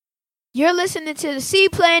You're listening to the C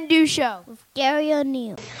Plan Do Show with Garry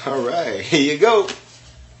O'Neal. All right, here you go.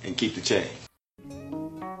 And keep the change.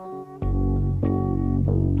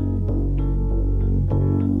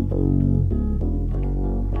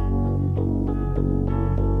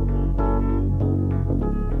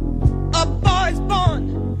 A boy's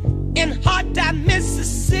born in hot time,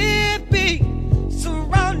 Mississippi,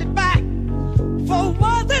 surrounded by four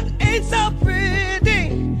walls that ain't so pretty.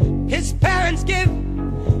 His parents give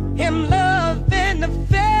him love and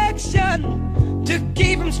affection to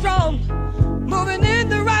keep him strong, moving in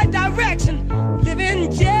the right direction,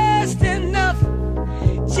 living just enough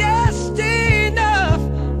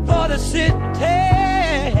for the city.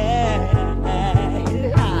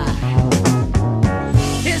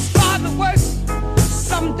 His father works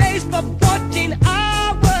some days for 14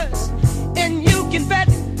 hours, and you can bet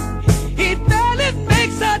he barely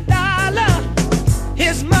makes $1.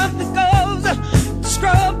 His mother goes to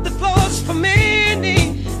scrub the floors for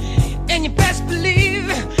many, and you best believe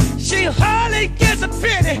she hardly gets a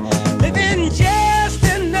penny, living just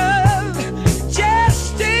enough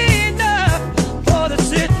for the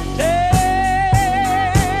city.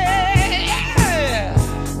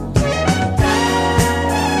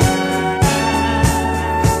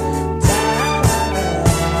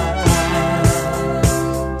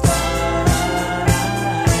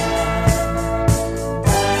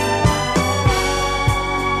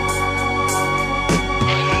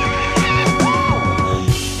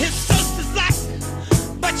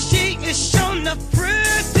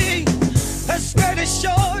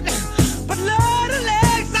 Short, but Lord, her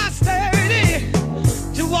legs are sturdy.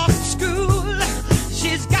 To walk to school,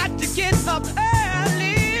 she's got to get up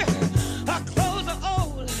early. Her clothes are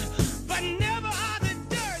old, but never are they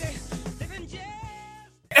dirty. Living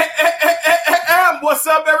What's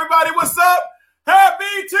up, everybody? What's up?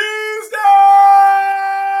 Happy Tuesday!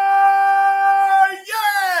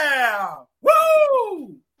 Yeah!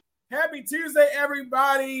 Woo! Happy Tuesday,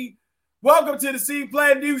 everybody. Welcome to the C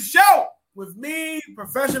Plan Do Show. With me,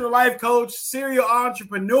 professional life coach, serial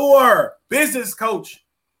entrepreneur, business coach,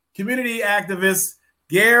 community activist,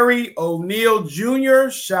 Garry O'Neal Jr.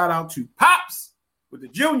 Shout out to Pops with the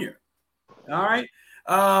Junior. All right.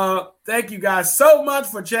 Thank you guys so much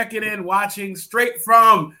for checking in, watching straight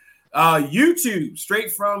from YouTube,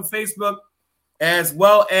 straight from Facebook, as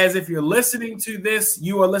well as if you're listening to this,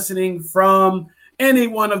 you are listening from any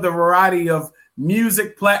one of the variety of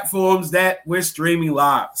music platforms that we're streaming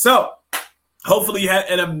live. So, hopefully you had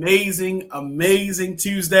an amazing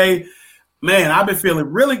Tuesday. Man, I've been feeling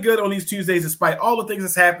really good on these Tuesdays despite all the things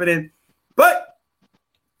that's happening. But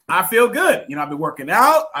I feel good. You know, I've been working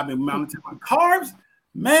out. I've been monitoring my carbs.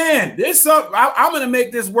 Man, I'm going to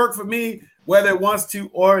make this work for me whether it wants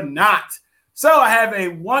to or not. So I have a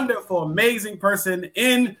wonderful, amazing person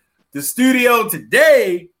in the studio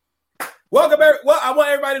today. Welcome. Well, I want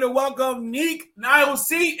everybody to welcome Neeuq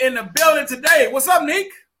Nyeusi in the building today. What's up, Neeuq?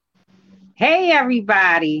 Hey,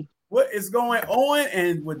 everybody. What is going on?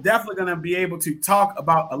 And we're definitely going to be able to talk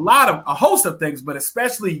about a host of things, but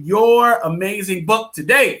especially your amazing book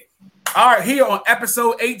today. All right, here on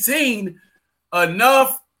episode 18,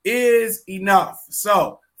 Enough is Enough.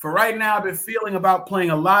 So for right now, I've been feeling about playing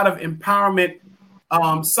a lot of empowerment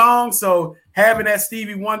songs. So having that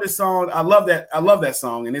Stevie Wonder song, I love that. I love that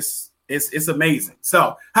song, and it's amazing.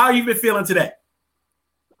 So how have you been feeling today?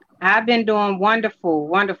 I've been doing wonderful,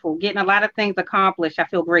 getting a lot of things accomplished. I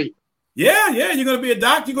feel great. Yeah, you're going to be a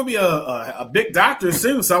doctor. You're going to be a big doctor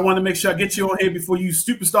soon. So I want to make sure I get you on here before you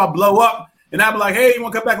superstar blow up. And I'll be like, hey, you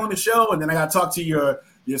want to come back on the show? And then I got to talk to your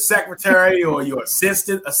secretary or your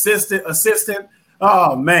assistant.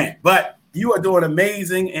 Oh, man. But you are doing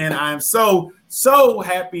amazing. And I'm so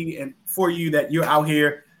happy and for you that you're out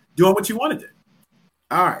here doing what you want to do.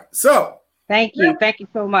 All right. So. Thank you. Thank you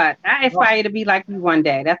so much. I aspire to be like you one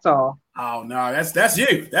day. That's all. Oh, no, that's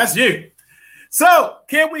you. That's you. So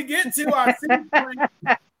can we get to our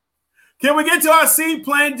C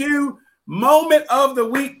Plan Do moment of the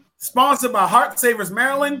week, sponsored by Heart Savers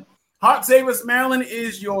Maryland? Heart Savers Maryland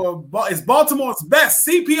is Baltimore's best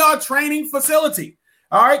CPR training facility.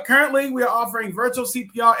 All right. Currently, we are offering virtual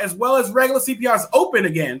CPR as well as regular CPR is open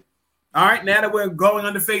again. All right. Now that we're going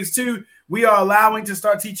under phase 2, we are allowing to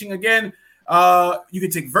start teaching again. You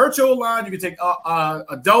can take virtual line, you can take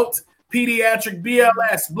adult, pediatric,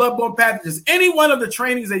 BLS, bloodborne pathogens, any one of the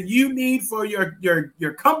trainings that you need for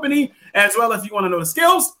your company, as well if you want to know the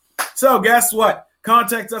skills. So guess what?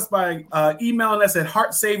 Contact us by emailing us at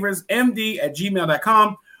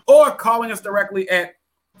heartsaversmd@gmail.com or calling us directly at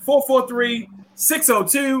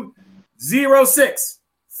 443-602-06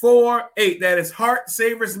 That is Heart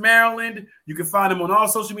Savers Maryland. You can find them on all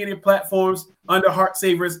social media platforms under Heart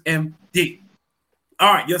Savers MD.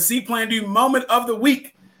 All right, your C Plan Do moment of the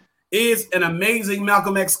week is an amazing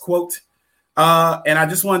Malcolm X quote. And I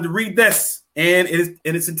just wanted to read this, and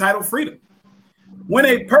it's entitled Freedom. When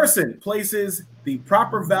a person places the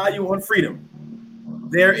proper value on freedom,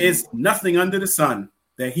 there is nothing under the sun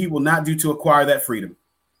that he will not do to acquire that freedom.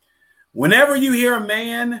 Whenever you hear a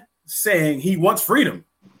man saying he wants freedom,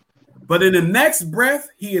 but in the next breath,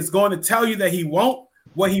 he is going to tell you that he won't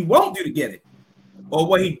do to get it, or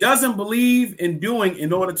what he doesn't believe in doing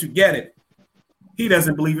in order to get it, he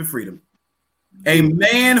doesn't believe in freedom. A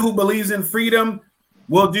man who believes in freedom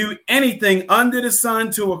will do anything under the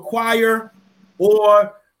sun to acquire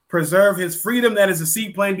or preserve his freedom. That is a C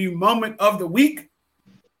Plan Do moment of the week.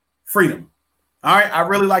 Freedom. All right. I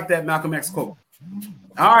really like that Malcolm X quote.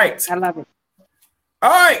 All right. I love it. All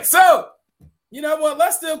right. So, you know what?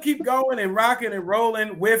 Let's still keep going and rocking and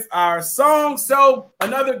rolling with our song. So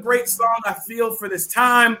another great song I feel for this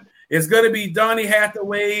time is going to be Donny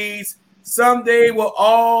Hathaway's Someday We'll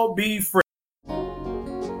All Be Free.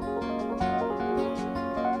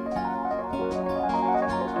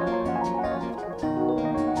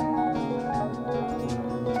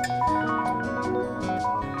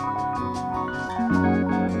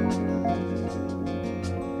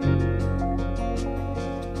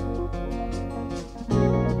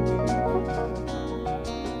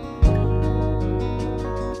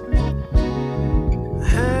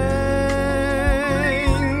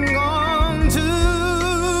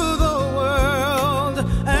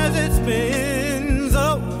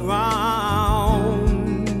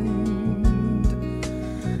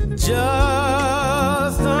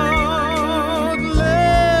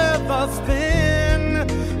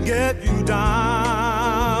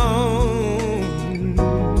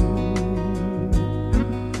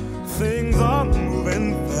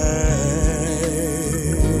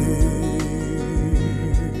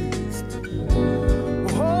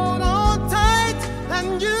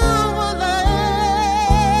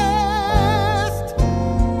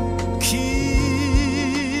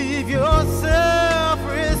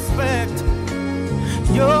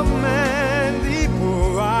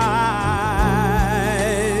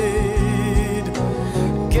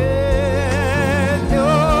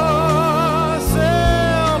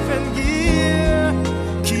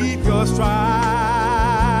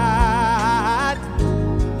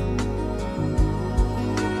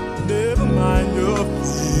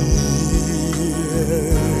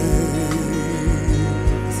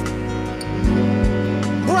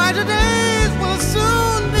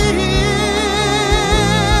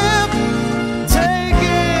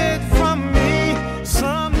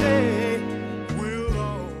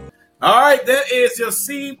 That is your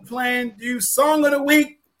C Plan Do Song of the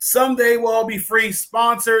Week. Someday We'll All Be Free,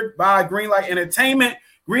 sponsored by Greenlight Entertainment.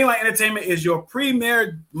 Greenlight Entertainment is your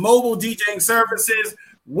premier mobile DJing services,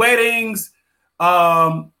 weddings,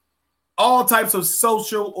 all types of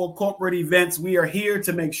social or corporate events. We are here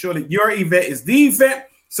to make sure that your event is the event.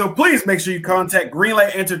 So please make sure you contact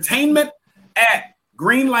Greenlight Entertainment at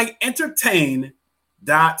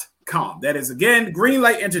greenlightentertain.com. That is, again,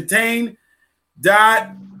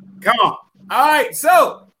 greenlightentertain.com. All right,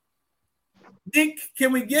 so Neeuq,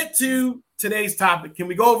 can we get to today's topic? Can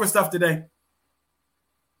we go over stuff today?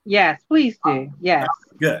 Yes, please do. Yes.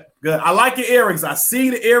 Good. I like your earrings. I see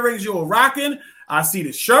the earrings you were rocking. I see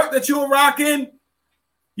the shirt that you were rocking.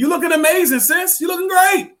 You looking amazing, sis. You looking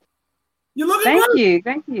great. You looking great.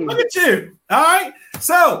 Thank you. Look at you. All right.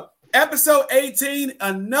 So episode 18,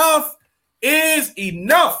 enough is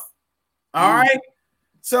enough. All right.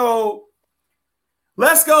 So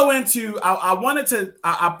let's go into. I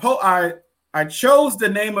chose the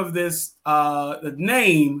name of this the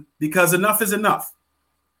name because enough is enough.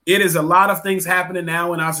 It is a lot of things happening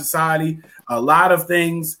now in our society. A lot of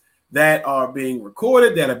things that are being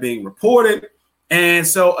recorded, that are being reported, and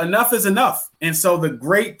so enough is enough. And so the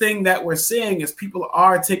great thing that we're seeing is people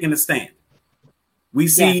are taking a stand. We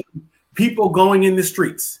see people going in the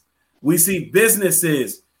streets. We see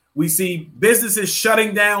businesses.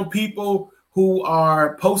 Shutting down people who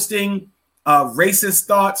are posting racist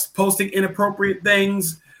thoughts, posting inappropriate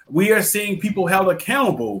things. We are seeing people held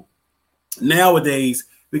accountable nowadays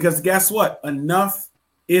because guess what? Enough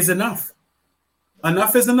is enough.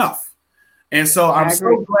 Enough is enough. And so I'm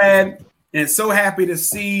so glad and so happy to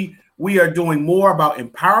see we are doing more about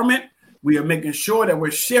empowerment. We are making sure that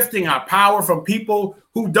we're shifting our power from people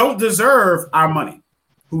who don't deserve our money,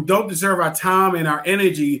 who don't deserve our time and our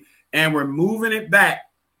energy, and we're moving it back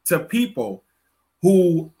to people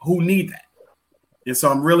who need that. And so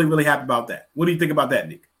I'm really, really happy about that. What do you think about that,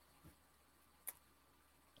 Neeuq?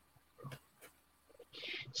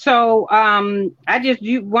 So I just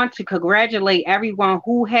want to congratulate everyone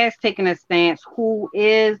who has taken a stance, who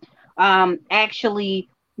is actually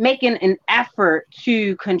making an effort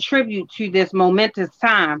to contribute to this momentous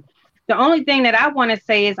time. The only thing that I want to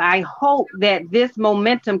say is I hope that this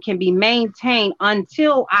momentum can be maintained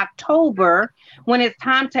until October, when it's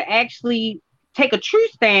time to actually take a true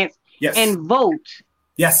stance and vote.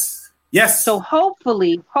 Yes. So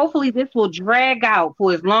hopefully this will drag out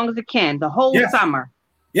for as long as it can, the whole summer.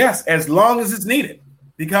 Yes, as long as it's needed,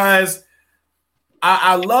 because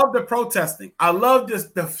I love the protesting. I love this.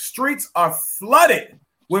 The streets are flooded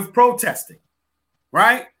with protesting,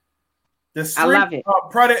 right? The streets I love it. are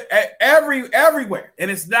everywhere, and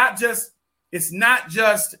it's not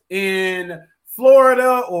just in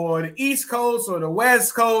Florida or the East Coast or the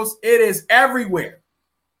West Coast. It is everywhere.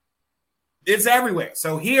 It's everywhere.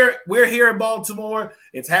 So we're here in Baltimore.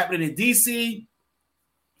 It's happening in DC.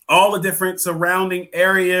 All the different surrounding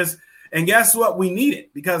areas. And guess what? We need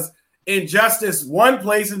it, because injustice one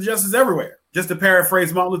place, injustice everywhere, just to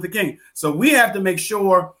paraphrase Martin Luther King. So we have to make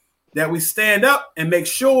sure that we stand up and make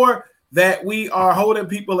sure that we are holding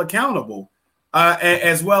people accountable,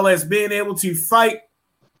 as well as being able to fight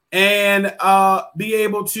and be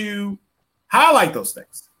able to highlight those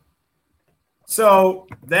things. So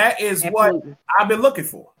that is what I've been looking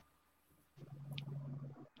for.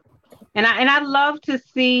 And I love to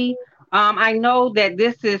see, I know that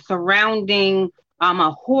this is surrounding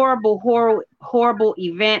a horrible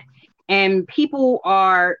event, and people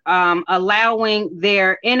are allowing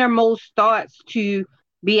their innermost thoughts to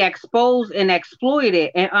be exposed and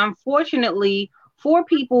exploited. And unfortunately, for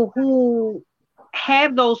people who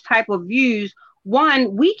have those type of views,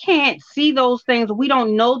 one, we can't see those things. We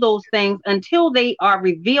don't know those things until they are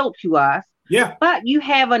revealed to us. Yeah. But you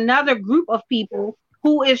have another group of people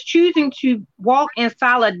who is choosing to walk in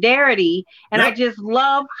solidarity. And I just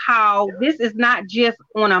love how this is not just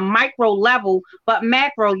on a micro level, but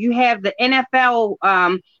macro. You have the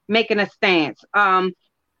NFL making a stance,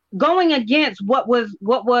 going against what was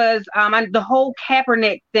the whole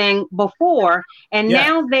Kaepernick thing before. And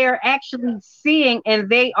now they're actually seeing and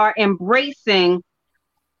they are embracing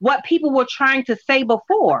what people were trying to say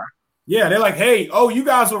before. Yeah, they're like, hey, you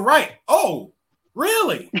guys were right. Oh,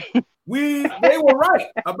 really? They were right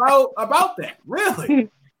about that. Really?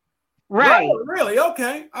 Right. Really?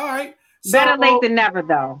 Okay. All right. So, better late than never,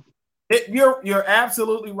 though. You're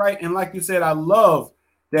absolutely right. And like you said, I love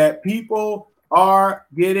that people are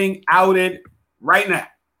getting outed right now.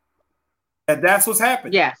 That's what's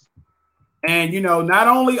happening. Yes. And not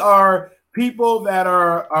only are people that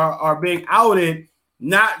are being outed,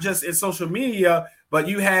 not just in social media, but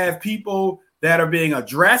you have people that are being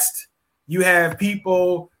addressed. You have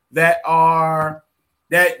people that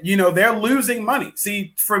they're losing money.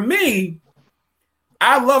 See, for me,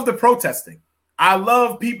 I love the protesting. I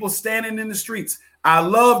love people standing in the streets. I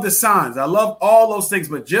love the signs. I love all those things.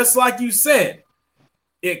 But just like you said,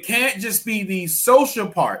 it can't just be the social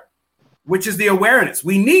part, which is the awareness.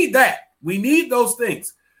 We need that. We need those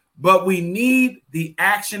things, but we need the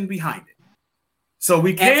action behind it. So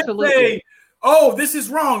we can't say, this is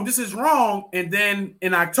wrong. This is wrong. And then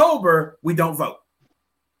in October, we don't vote.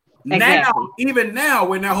 Exactly. Even now,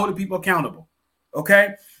 we're not holding people accountable.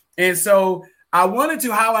 Okay. And so I wanted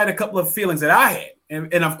to highlight a couple of feelings that I had.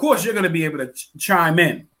 And of course, you're going to be able to chime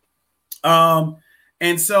in.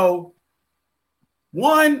 And so,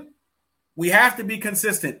 one, we have to be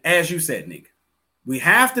consistent, as you said, Neeuq. We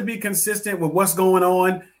have to be consistent with what's going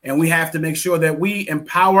on, and we have to make sure that we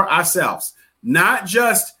empower ourselves, not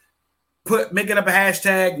just making up a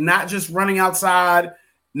hashtag, not just running outside,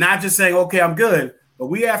 not just saying, okay, I'm good. But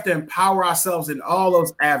we have to empower ourselves in all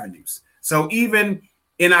those avenues. So even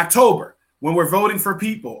in October, when we're voting for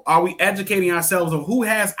people, are we educating ourselves on who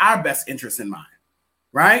has our best interests in mind,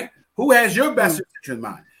 right? Who has your best interest in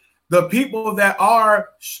mind? The people that are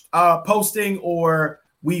posting, or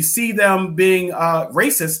we see them being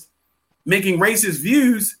racist, making racist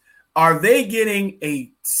views, are they getting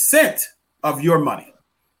a cent of your money?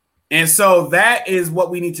 And so that is what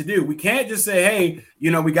we need to do. We can't just say, hey,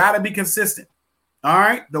 we got to be consistent. All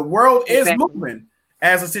right. The world is moving,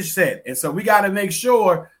 as Letitia said. And so we got to make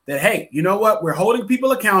sure that, hey, you know what? We're holding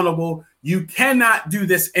people accountable. You cannot do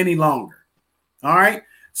this any longer. All right.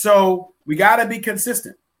 So we got to be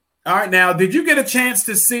consistent. All right. Now, did you get a chance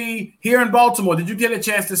to see here in Baltimore? Did you get a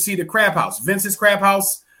chance to see the Crab House, Vince's Crab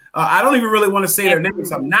House? I don't even really want to say their name,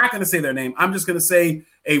 so I'm not going to say their name. I'm just going to say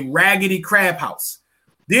a Raggedy Crab House.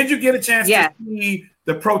 Did you get a chance to see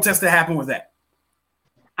the protest that happened with that?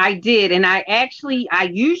 I did. And I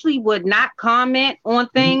usually would not comment on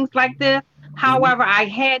things like this, However, I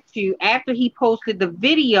had to, after he posted the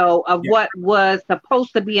video of what was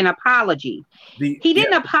supposed to be an apology. He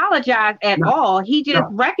didn't apologize at all. He just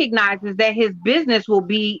recognizes that his business will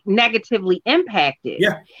be negatively impacted.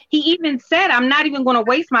 Yeah. He even said, I'm not even going to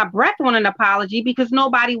waste my breath on an apology because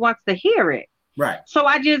nobody wants to hear it. Right. So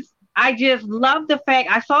I just love the fact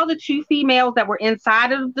I saw the two females that were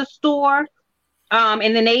inside of the store.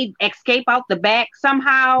 And then they escape out the back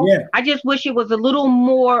somehow. Yeah. I just wish it was a little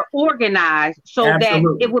more organized so that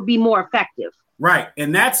it would be more effective. Right.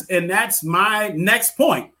 And that's my next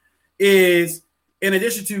point is, in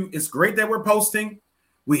addition to, it's great that we're posting.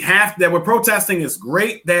 That we're protesting. It's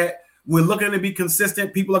great that we're looking to be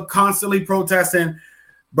consistent. People are constantly protesting,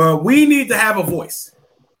 but we need to have a voice.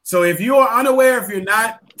 So if you are unaware, if you're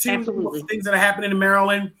not tuned to things that are happening in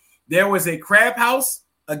Maryland, there was a crab house.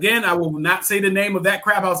 Again, I will not say the name of that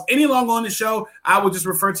crab house any longer on the show. I will just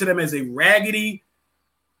refer to them as a raggedy,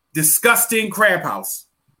 disgusting crab house.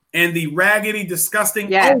 And the raggedy,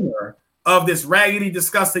 disgusting owner of this raggedy,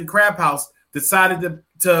 disgusting crab house decided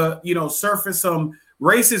to surface some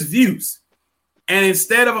racist views. And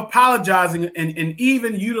instead of apologizing and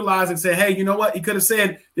even utilizing, say, hey, you know what? He could have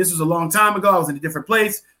said this was a long time ago. I was in a different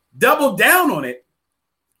place. Double down on it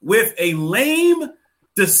with a lame,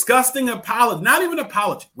 disgusting apology, not even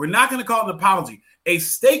apology. We're not going to call it an apology. A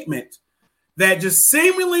statement that just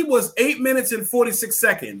seemingly was 8 minutes and 46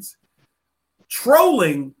 seconds,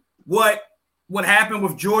 trolling what happened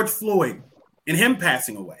with George Floyd and him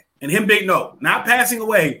passing away and him not passing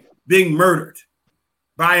away, being murdered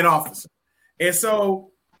by an officer. And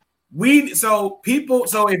so if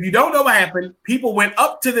you don't know what happened, people went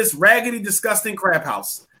up to this raggedy, disgusting crab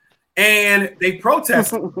house and they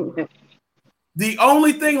protested. The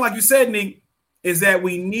only thing, like you said, Neeuq, is that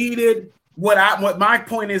we needed what my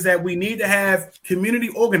point is that we need to have community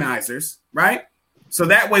organizers, right? So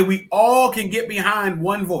that way we all can get behind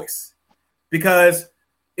one voice, because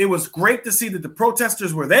it was great to see that the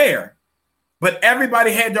protesters were there, but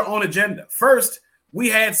everybody had their own agenda. First, we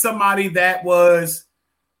had somebody that was,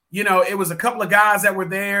 it was a couple of guys that were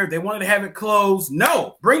there. They wanted to have it closed.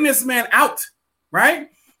 No, bring this man out, right?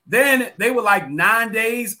 Then they were like 9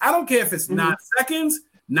 days. I don't care if it's 9 seconds,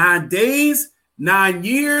 9 days, 9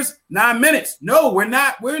 years, 9 minutes. No, we're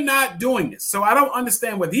not doing this. So I don't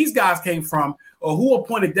understand where these guys came from or who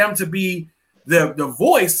appointed them to be the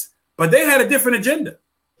voice, but they had a different agenda.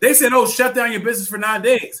 They said, oh, shut down your business for 9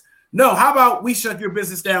 days. No, how about we shut your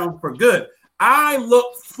business down for good? I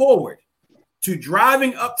look forward to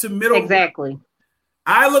driving up to Middle. Exactly.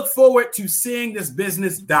 I look forward to seeing this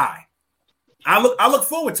business die. I look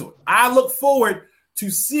forward to it. I look forward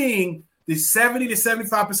to seeing the 70 to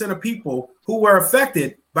 75% of people who were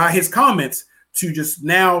affected by his comments to just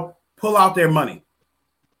now pull out their money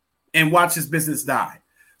and watch his business die.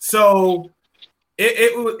 So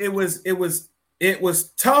it was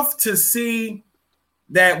tough to see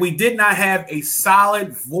that we did not have a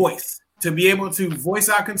solid voice to be able to voice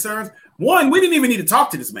our concerns. One, we didn't even need to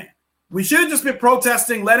talk to this man. We should have just been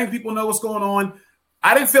protesting, letting people know what's going on.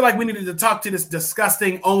 I didn't feel like we needed to talk to this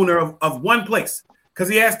disgusting owner of one place, because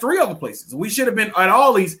he has 3 other places. We should have been at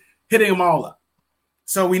all these hitting them all up.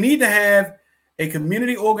 So we need to have a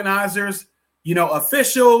community organizers,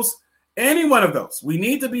 officials, any one of those. We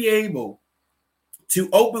need to be able to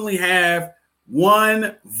openly have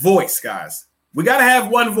one voice, guys. We got to have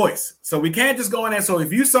one voice. So we can't just go in there. So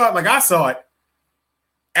if you saw it like I saw it,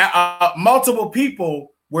 multiple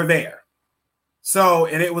people were there. So,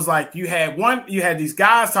 and it was like you had these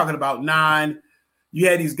guys talking about 9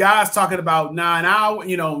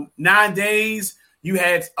 hours, 9 days. You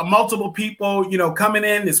had multiple people, coming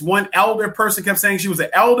in. This one elder person kept saying she was an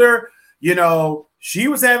elder. She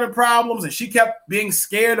was having problems and she kept being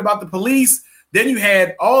scared about the police. Then you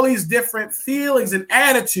had all these different feelings and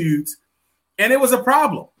attitudes, and it was a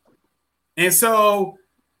problem. And so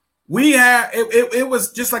it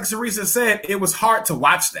was just like Sarisa said, it was hard to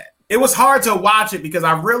watch that. It was hard to watch it because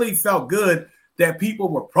I really felt good that people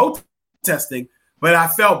were protesting, but I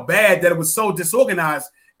felt bad that it was so disorganized.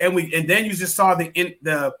 And then you just saw the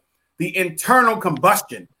internal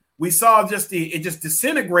combustion. We saw it just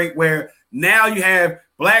disintegrate, where now you have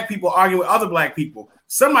black people arguing with other black people.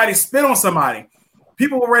 Somebody spit on somebody.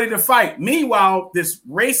 People were ready to fight. Meanwhile, this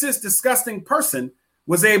racist, disgusting person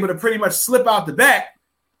was able to pretty much slip out the back,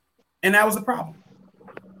 and that was a problem.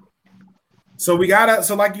 So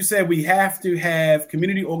like you said, we have to have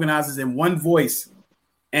community organizers in one voice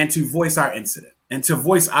and to voice our incident and to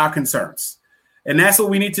voice our concerns. And that's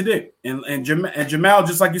what we need to do. And Jamal,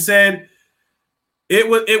 just like you said,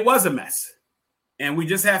 it was a mess. And we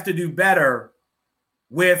just have to do better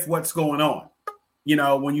with what's going on. You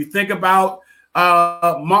know, when you think about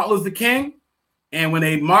Martin Luther King, and when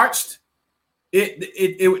they marched,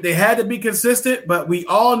 they had to be consistent, but we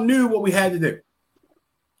all knew what we had to do.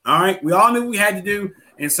 All right, we all knew what we had to do,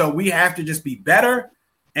 and so we have to just be better,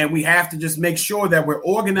 and we have to just make sure that we're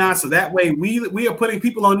organized, so that way we are putting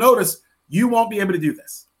people on notice. You won't be able to do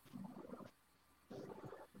this.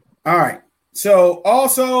 All right. So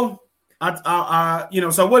also,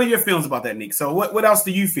 so what are your feelings about that, Neeuq? So what else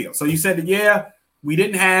do you feel? So you said that, yeah, we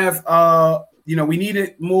didn't have, we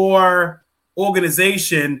needed more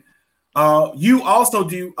organization. You also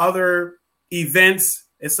do other events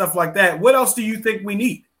and stuff like that. What else do you think we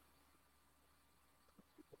need?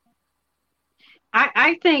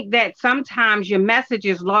 I think that sometimes your message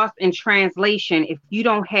is lost in translation if you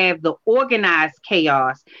don't have the organized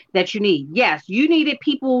chaos that you need. Yes, you needed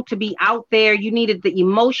people to be out there. You needed the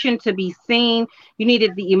emotion to be seen. You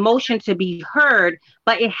needed the emotion to be heard.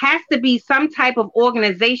 But it has to be some type of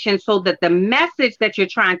organization so that the message that you're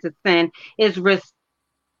trying to send is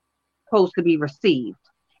supposed to be received.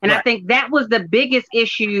 And right. I think that was the biggest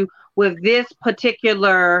issue with this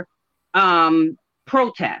particular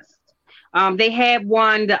protest. They had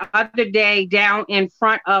one the other day down in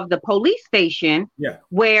front of the police station,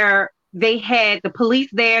 where they had the police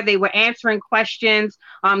there. They were answering questions.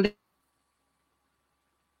 All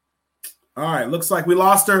right, looks like we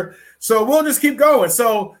lost her. So we'll just keep going.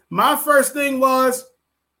 So my first thing was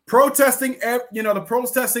protesting. The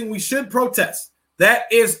protesting, we should protest. That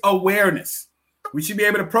is awareness. We should be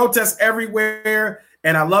able to protest everywhere.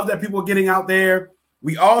 And I love that people are getting out there.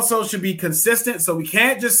 We also should be consistent, so we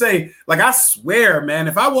can't just say, like, I swear, man,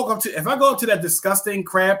 if I go up to that disgusting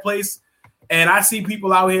crab place and I see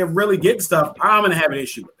people out here really getting stuff, I'm gonna have an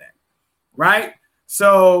issue with that, right?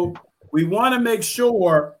 So we want to make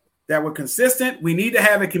sure that we're consistent. We need to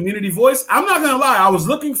have a community voice. I'm not gonna lie, I was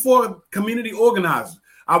looking for community organizers.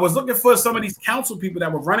 I was looking for some of these council people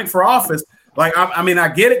that were running for office. Like, I mean, I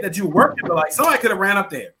get it that you were working, but like somebody could have ran up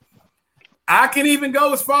there. I can even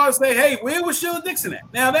go as far as say, hey, where was Sheila Dixon at?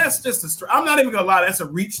 Now, that's just I'm not even going to lie. That's a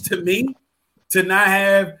reach to me to not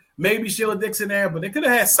have maybe Sheila Dixon there, but they could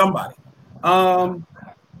have had somebody.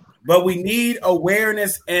 But we need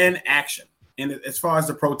awareness and action as far as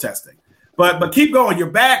the protesting. But keep going. You're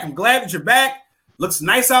back. I'm glad that you're back. Looks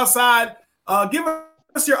nice outside. Give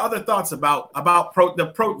us your other thoughts about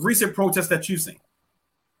the recent protests that you've seen.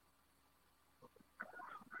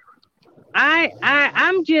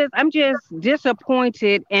 I'm just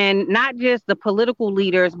disappointed in not just the political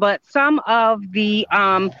leaders, but some of the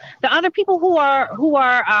other people who are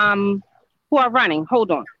running.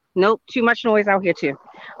 Hold on. Nope, too much noise out here too.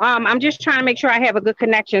 I'm just trying to make sure I have a good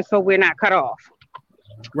connection so we're not cut off.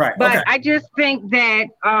 Right. But okay. I just think that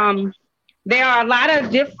there are a lot of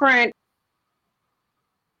different.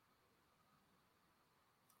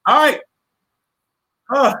 All right.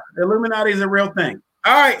 The Illuminati is a real thing.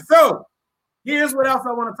 All right, so here's what else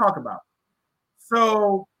I want to talk about.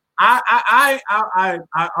 So I'm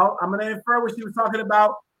going to infer what she was talking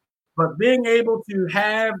about, but being able to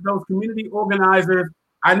have those community organizers,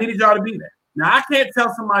 I needed y'all to be there. Now, I can't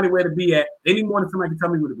tell somebody where to be at any more than somebody can tell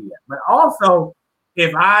me where to be at. But also,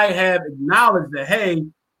 if I have acknowledged that, hey,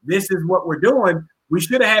 this is what we're doing, we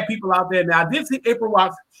should have had people out there. Now, I did see April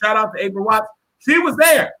Watts. Shout out to April Watts. She was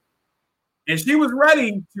there, and she was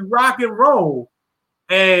ready to rock and roll.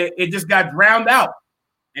 And it just got drowned out.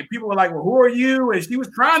 And people were like, well, who are you? And she was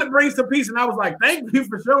trying to bring some peace. And I was like, thank you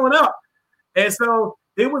for showing up. And so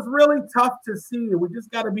it was really tough to see. We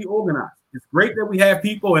just got to be organized. It's great that we have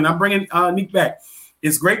people. And I'm bringing Neeuq back.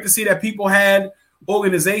 It's great to see that people had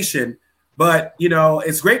organization. But,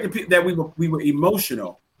 it's great that we were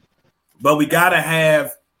emotional. But we got to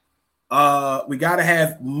have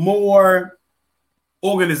more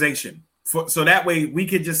organization. So that way we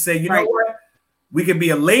could just say, you know what? We can be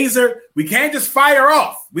a laser. We can't just fire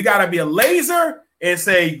off. We got to be a laser and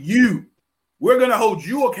say, we're going to hold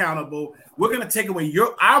you accountable. We're going to take away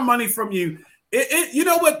our money from you. You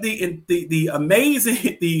know what? The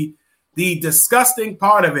amazing, the disgusting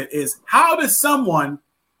part of it is, how does someone,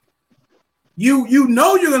 you're going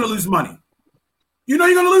to lose money. You're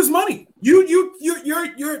going to lose money. You're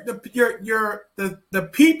the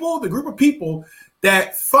people, the group of people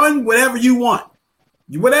that fund whatever you want.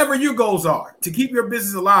 Whatever your goals are to keep your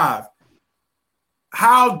business alive.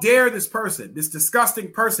 How dare this person, this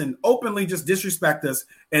disgusting person, openly just disrespect us?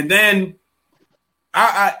 And then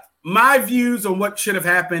my views on what should have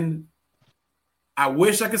happened, I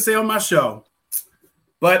wish I could say on my show,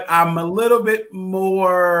 but I'm a little bit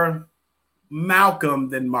more Malcolm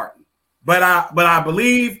than Martin. But I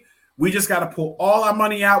believe we just got to pull all our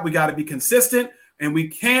money out. We got to be consistent, and we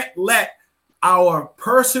can't let our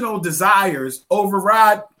personal desires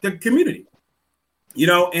override the community. You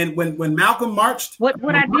know, and when Malcolm marched,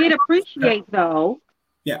 what I did appreciate though,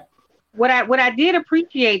 yeah, what I did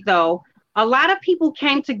appreciate though, a lot of people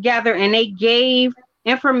came together and they gave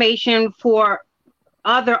information for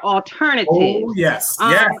other alternatives. Oh, yes.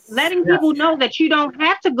 Letting people know that you don't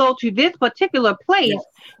have to go to this particular place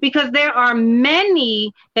because there are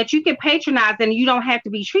many that you can patronize and you don't have to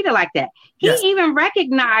be treated like that. He even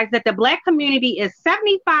recognized that the Black community is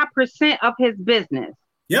 75% of his business.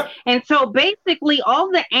 Yep. And so basically all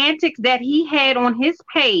the antics that he had on his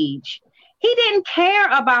page, he didn't care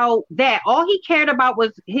about that. All he cared about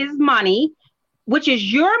was his money, which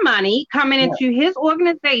is your money coming into his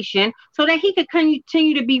organization so that he could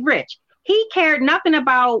continue to be rich. He cared nothing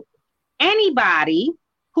about anybody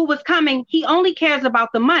who was coming. He only cares about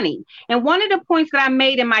the money. And one of the points that I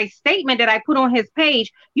made in my statement that I put on his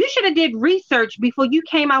page, you should have did research before you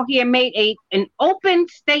came out here and made an open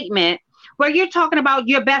statement where you're talking about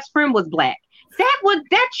your best friend was Black.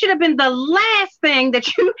 That should have been the last thing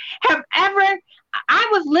that you have ever. I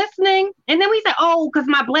was listening, and then we said, "Oh, because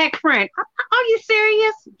my Black friend." Are you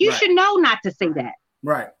serious? You should know not to say that.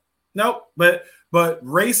 Right. Nope. But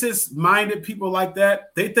racist-minded people like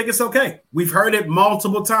that, they think it's okay. We've heard it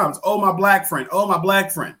multiple times. Oh, my Black friend. Oh, my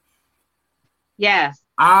Black friend. Yes.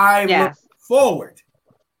 I look forward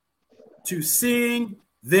to seeing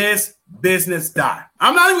this business die.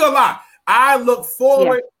 I'm not even gonna lie. I look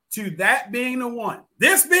forward to that being the one.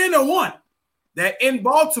 This being the one that in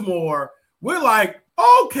Baltimore, we're like,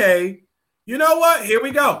 okay, you know what? Here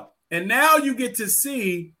we go. And now you get to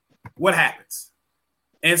see what happens.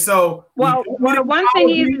 And so, well, the one thing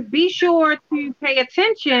is be sure to pay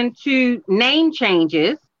attention to name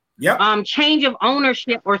changes, change of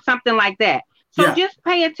ownership or something like that. So just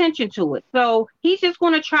pay attention to it. So he's just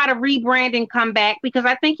going to try to rebrand and come back because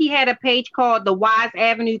I think he had a page called the Wise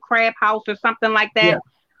Avenue Crab House or something like that. Yeah.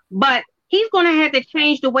 But he's going to have to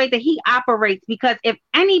change the way that he operates because if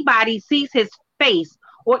anybody sees his face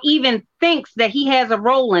or even thinks that he has a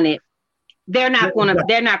role in it, they're not going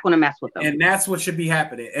to mess with him. And that's what should be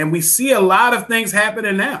happening. And we see a lot of things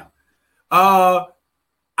happening now. I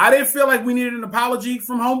didn't feel like we needed an apology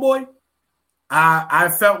from Homeboy. I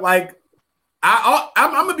felt like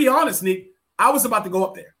I'm going to be honest, Neeuq. I was about to go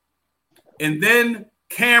up there. And then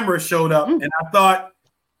camera showed up, and I thought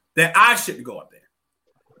that I shouldn't go up there.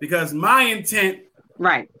 Because my intent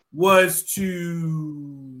was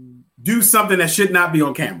to do something that should not be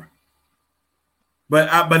on camera. But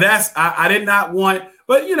I did not want,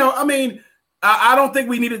 but you know, I mean, I don't think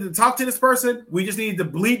we needed to talk to this person. We just needed to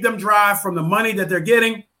bleed them dry from the money that they're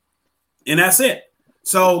getting. And that's it.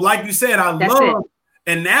 So like you said, I love,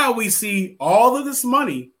 and now we see all of this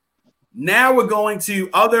money. Now we're going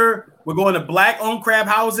to Black owned crab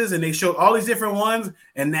houses and they showed all these different ones.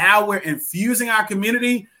 And now we're infusing our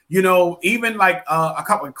community, you know, even like a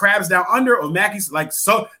couple of crabs down under or Mackey's like,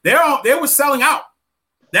 so they were selling out.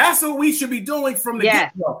 That's what we should be doing from the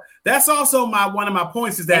get-go. That's also one of my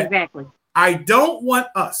points is that I don't want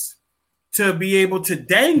us to be able to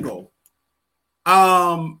dangle,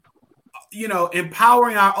 you know,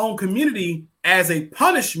 empowering our own community as a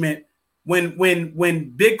punishment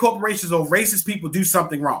when big corporations or racist people do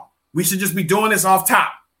something wrong. We should just be doing this off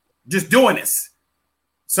top, just doing this.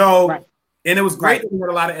 So, and it was great. We had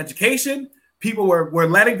a lot of education. People were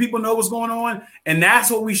letting people know what's going on. And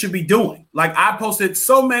that's what we should be doing. Like I posted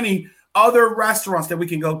so many other restaurants that we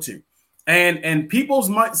can go to. And people's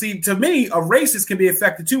money, see, to me, a racist can be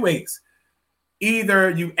affected two ways.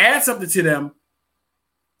 Either you add something to them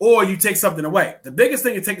or you take something away. The biggest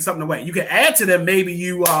thing is taking something away. You can add to them. Maybe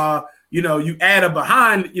you add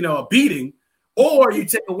a beating, or you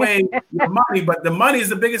take away your money. But the money is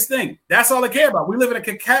the biggest thing. That's all they care about. We live in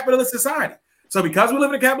a capitalist society. So because we live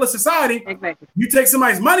in a capitalist society, you take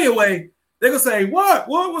somebody's money away, they're going to say,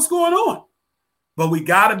 what's going on? But we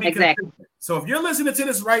got to be consistent. So if you're listening to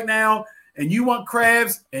this right now and you want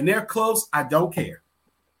crabs and they're close, I don't care.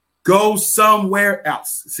 Go somewhere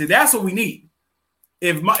else. See, that's what we need.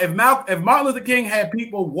 If Martin Luther King had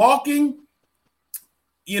people walking,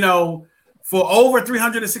 you know, for over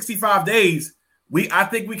 365 days, I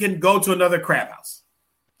think we can go to another crab house.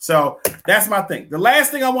 So that's my thing. The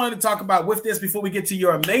last thing I wanted to talk about with this before we get to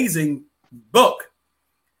your amazing book.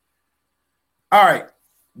 All right.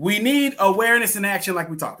 We need awareness and action like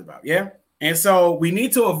we talked about. Yeah. And so we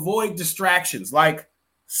need to avoid distractions like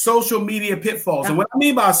social media pitfalls. And what I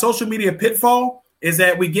mean by a social media pitfall is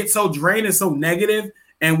that we get so drained and so negative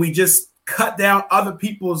and we just cut down other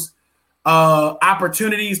people's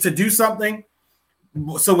opportunities to do something.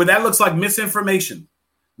 So when that looks like misinformation,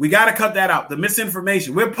 We got to cut that out. The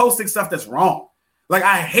misinformation. We're posting stuff that's wrong. Like,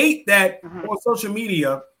 I hate that on social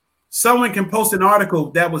media, someone can post an article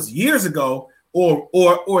that was years ago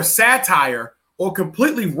or satire or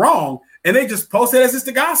completely wrong, and they just post it as it's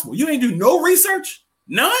the gospel. You ain't do no research?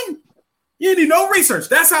 None? You ain't do no research.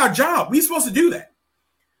 That's our job. We're supposed to do that.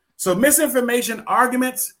 So misinformation,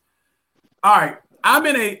 arguments. All right. I'm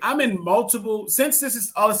in multiple,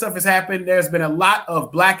 since all this stuff has happened, there's been a lot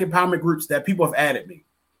of Black empowerment groups that people have added me.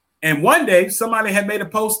 And one day somebody had made a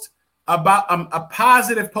post about a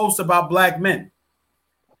positive post about Black men.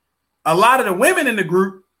 A lot of the women in the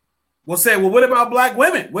group will say, well, what about Black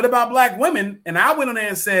women? What about Black women? And I went on there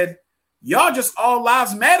and said, y'all just all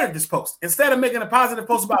lives matter this post. Instead of making a positive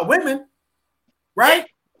post about women, right?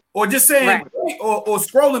 Or just saying, right. or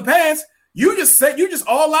scrolling past, you just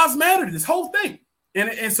all lives matter this whole thing.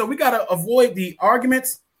 And so we got to avoid the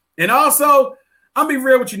arguments. And also, I'm be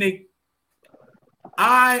real with you, Neeuq.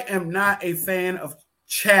 I am not a fan of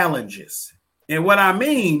challenges. And what I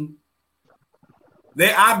mean,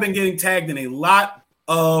 I've been getting tagged in a lot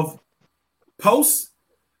of posts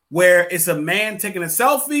where it's a man taking a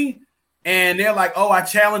selfie and they're like, oh, I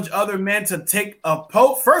challenge other men to take a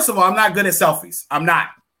post. First of all, I'm not good at selfies. I'm not.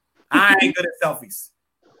 I ain't good at selfies.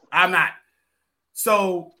 I'm not.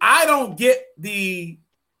 So I don't get the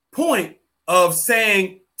point of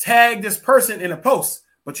saying tag this person in a post.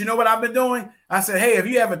 But you know what I've been doing? I said, hey, if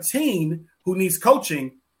you have a team who needs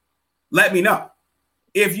coaching, let me know.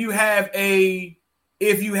 If you're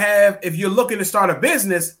looking to start a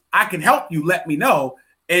business, I can help you. Let me know.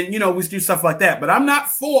 And, we do stuff like that. But I'm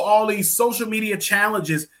not for all these social media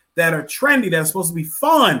challenges that are trendy, that are supposed to be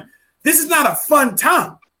fun. This is not a fun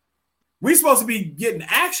time. We're supposed to be getting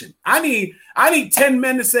action. I need 10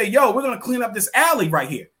 men to say, yo, we're going to clean up this alley right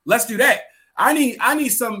here. Let's do that. I need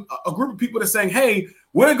a group of people that saying, hey,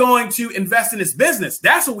 we're going to invest in this business.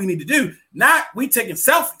 That's what we need to do. Not we taking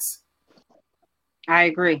selfies. I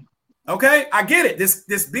agree. Okay, I get it.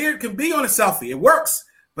 This beard can be on a selfie. It works.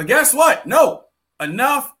 But guess what? No,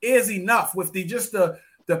 enough is enough with the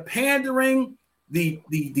pandering,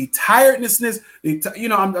 the tiredness.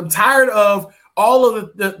 I'm tired of all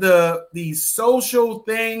of the social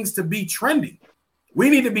things to be trendy. We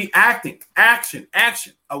need to be acting, action,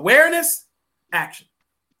 awareness, action.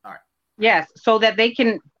 All right. Yes, so that they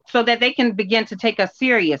can begin to take us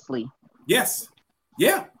seriously. Yes.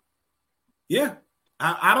 Yeah. Yeah.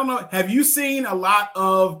 I don't know. Have you seen a lot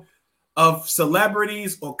of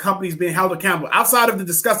celebrities or companies being held accountable outside of the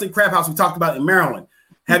disgusting crap house we talked about in Maryland?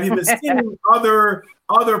 Have you been seeing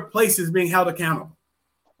other places being held accountable?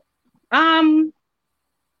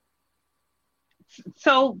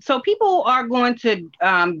 So people are going to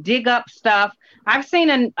dig up stuff. I've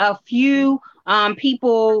seen a few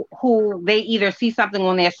people who they either see something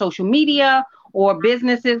on their social media or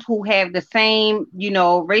businesses who have the same,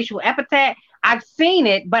 racial epithet. I've seen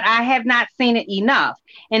it, but I have not seen it enough.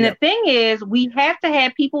 And The thing is, we have to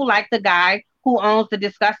have people like the guy who owns the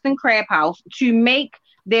disgusting crab house to make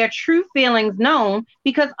their true feelings known,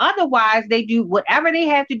 because otherwise they do whatever they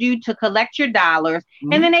have to do to collect your dollars.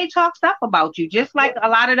 Mm-hmm. And then they talk stuff about you, just like a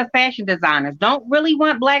lot of the fashion designers don't really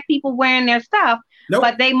want Black people wearing their stuff,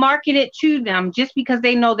 but they market it to them just because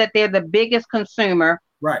they know that they're the biggest consumer,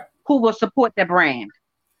 right, who will support the brand.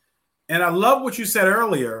 And I love what you said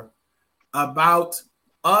earlier about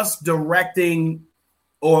us directing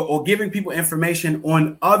or giving people information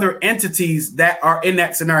on other entities that are in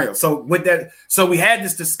that scenario. So we had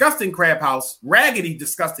this disgusting crab house, raggedy,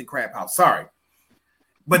 disgusting crab house. Sorry.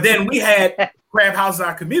 But then we had crab houses in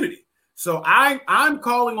our community. So I'm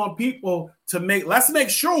calling on people let's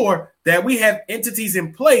make sure that we have entities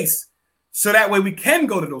in place so that way we can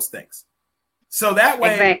go to those things. So that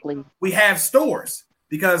way we have stores,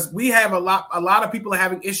 because we have a lot of people are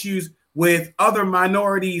having issues with other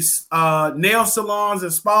minorities, nail salons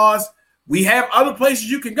and spas. We have other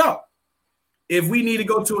places you can go. If we need to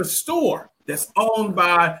go to a store that's owned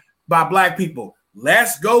by Black people,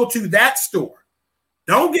 let's go to that store.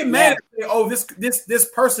 Don't get mad and say, oh, this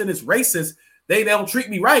person is racist. They don't treat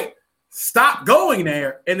me right. Stop going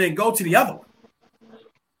there and then go to the other one.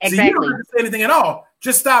 Exactly. So you don't have to say anything at all.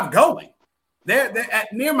 Just stop going.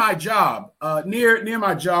 Near my job,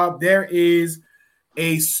 there is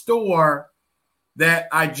a store that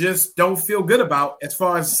I just don't feel good about as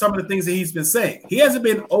far as some of the things that he's been saying. He hasn't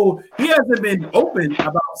been open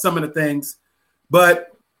about some of the things,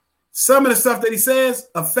 but some of the stuff that he says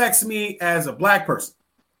affects me as a Black person.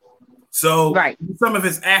 So some of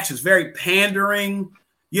his actions, very pandering,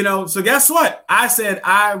 so guess what? I said,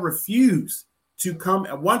 I refuse to come.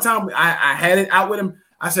 At one time I had it out with him.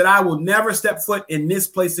 I said, I will never step foot in this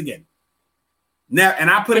place again. Now,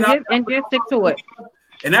 and I put it out and just stick to it.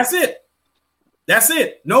 And that's it. That's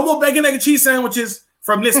it. No more bacon, egg, and cheese sandwiches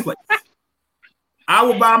from this place. I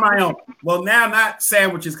will buy my own. Well, now not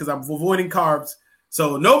sandwiches because I'm avoiding carbs.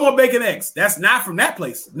 So no more bacon, eggs. That's not from that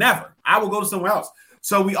place. Never. I will go to somewhere else.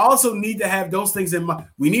 So we also need to have those things in mind.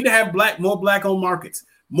 We need to have more black-owned markets,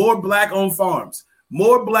 more black-owned farms,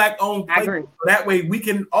 more black-owned places. That way we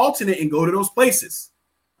can alternate and go to those places.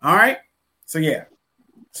 All right? So, yeah.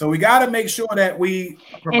 So we got to make sure that we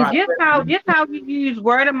provide. And just how you use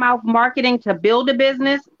word of mouth marketing to build a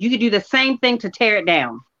business, you could do the same thing to tear it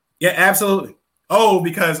down. Yeah, absolutely.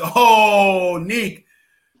 Neeuq,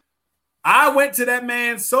 I went to that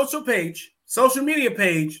man's social media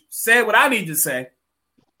page, said what I need to say.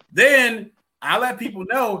 Then I let people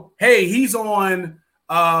know, hey, he's on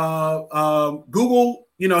Google.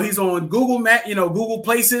 He's on Google Map. Google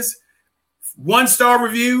Places, 1-star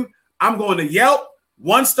review. I'm going to Yelp.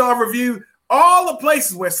 1-star review, all the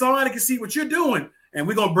places where somebody can see what you're doing, and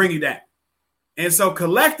we're gonna bring you down. And so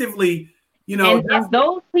collectively, and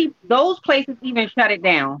those places even shut it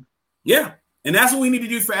down. Yeah, and that's what we need to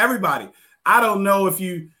do for everybody. I don't know if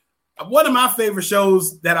one of my favorite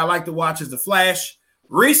shows that I like to watch is The Flash.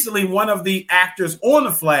 Recently, one of the actors on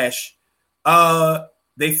The Flash,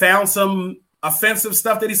 they found some offensive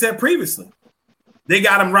stuff that he said previously. They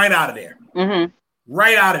got him right out of there. Mm-hmm.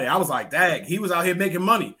 Right out of there. I was like, dang, he was out here making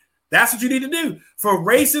money. That's what you need to do. For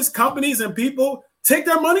racist companies and people, take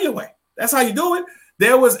their money away. That's how you do it.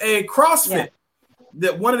 There was a CrossFit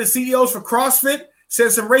that one of the CEOs for CrossFit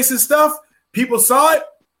said some racist stuff. People saw it.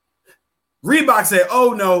 Reebok said,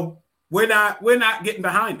 oh no, we're not getting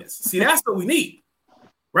behind this. See, that's what we need.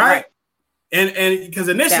 Right? And because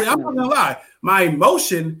initially, I'm not gonna lie, my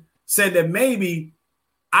emotion said that maybe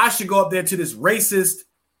I should go up there to this racist,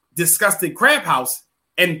 disgusting crab house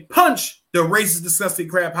and punch the racist, disgusting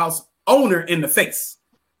crab house owner in the face.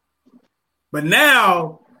 But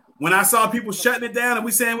now, when I saw people shutting it down and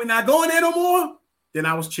we saying we're not going there no more, then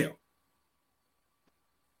I was chill.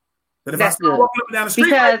 But if I start walking up and down the street,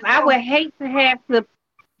 because I would hate to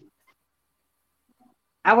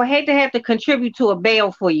have to contribute to a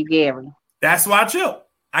bail for you, Gary. That's why I chill.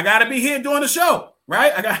 I got to be here doing the show,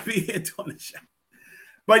 right? I got to be here doing the show.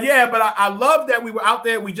 But yeah, I love that we were out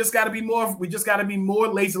there. We just got to be more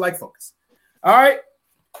laser-like focused. All right.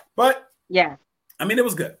 But yeah, I mean, it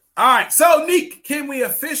was good. All right. So Neeuq, can we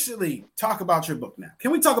officially talk about your book now?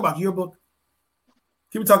 Can we talk about your book?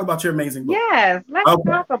 Can we talk about your amazing book? Yes, let's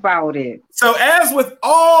talk about it. So as with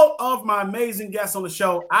all of my amazing guests on the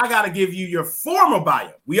show, I got to give you your formal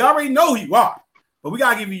bio. We already know who you are, but we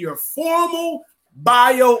got to give you your formal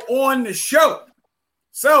bio on the show.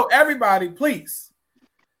 So everybody, please.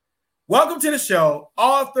 Welcome to the show,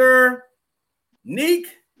 author Neeuq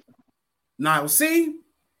Nyeusi.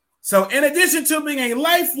 So in addition to being a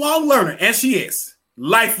lifelong learner, and she is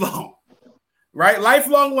lifelong, right?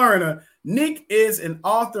 Lifelong learner, Neeuq is an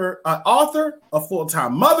author, a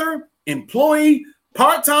full-time mother, employee,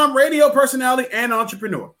 part-time radio personality, and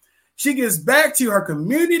entrepreneur. She gives back to her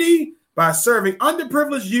community by serving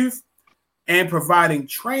underprivileged youth and providing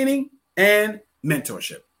training and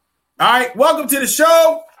mentorship. All right, welcome to the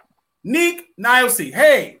show. Neeuq Nyeusi.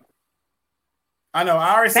 Hey, I know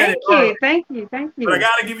I already said it. Thank you. But I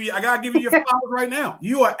gotta give you your flowers right now.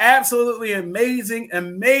 You are absolutely amazing,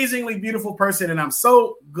 amazingly beautiful person, and I'm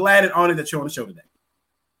so glad and honored that you're on the show today.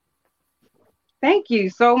 Thank you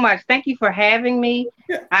so much. Thank you for having me.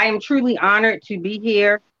 Yeah. I am truly honored to be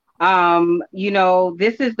here.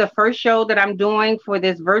 This is the first show that I'm doing for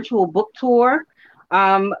this virtual book tour.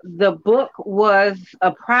 The book was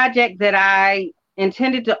a project that I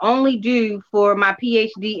intended to only do for my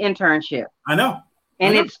PhD internship. I know.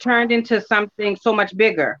 And it's turned into something so much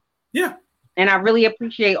bigger. Yeah. And I really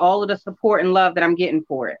appreciate all of the support and love that I'm getting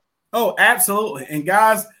for it. Oh, absolutely. And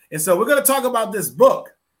guys, and so we're going to talk about this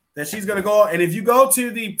book that she's going to go. And if you go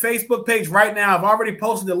to the Facebook page right now, I've already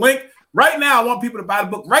posted the link. Right now, I want people to buy the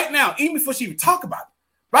book right now, even before she even talk about it.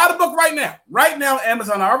 Buy the book right now. Right now,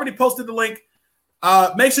 Amazon. I already posted the link.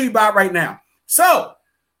 Make sure you buy it right now. So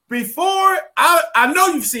before, I know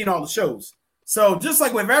you've seen all the shows. So just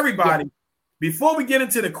like with everybody, before we get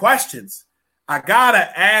into the questions, I got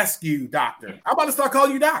to ask you, Doctor. I'm about to start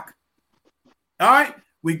calling you Doc. All right?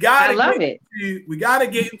 We got to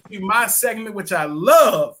get into my segment, which I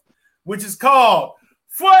love, which is called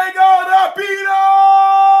Fuego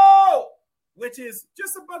Rapido, which is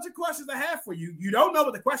just a bunch of questions I have for you. You don't know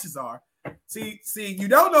what the questions are. See, you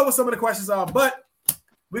don't know what some of the questions are, but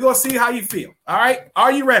we're going to see how you feel. All right?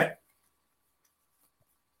 Are you ready?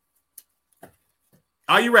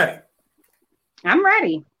 Are you ready? I'm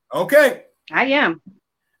ready. Okay. I am.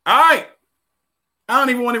 All right. I don't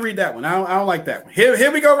even want to read that one. I don't like that one.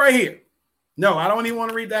 Here we go right here. No, I don't even want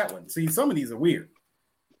to read that one. See, some of these are weird.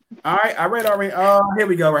 All right, I read already. Here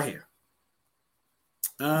we go right here.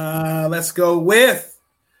 Let's go with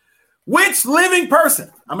which living person?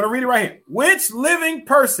 I'm going to read it right here. Which living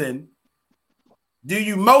person do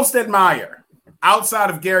you most admire outside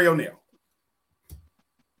of Garry O'Neal?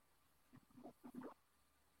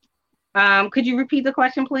 Could you repeat the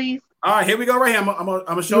question, please? All right, here we go right here. I'm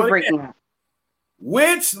gonna show it again.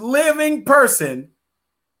 Which living person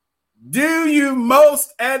do you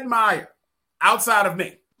most admire outside of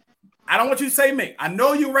me? I don't want you to say me. I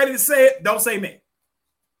know you're ready to say it. Don't say me.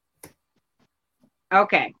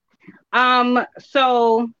 Okay.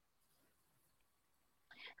 So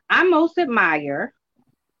I most admire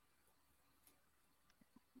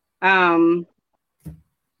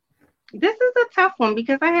this is a tough one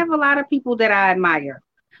because I have a lot of people that I admire.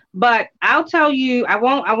 But I'll tell you, I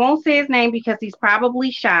won't say his name because he's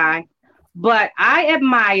probably shy, but I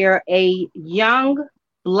admire a young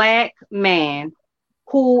Black man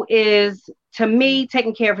who is, to me,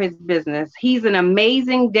 taking care of his business. He's an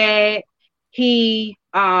amazing dad. He's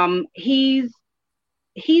living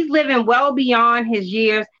well beyond his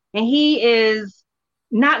years, and he is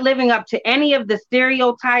not living up to any of the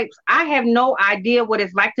stereotypes. I have no idea what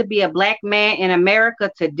it's like to be a Black man in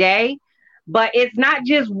America today, but it's not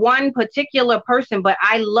just one particular person, but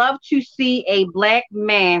I love to see a Black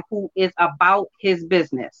man who is about his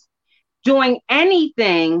business, doing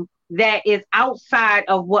anything that is outside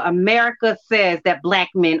of what America says that Black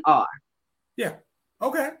men are. Yeah.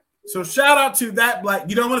 Okay. So shout out to that Black.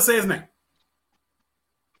 You don't want to say his name.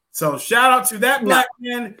 So shout out to that Black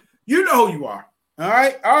man. You know who you are. All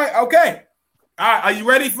right. Okay. All right. Are you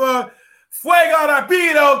ready for Fuego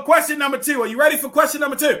Rapido? Question number 2. Are you ready for question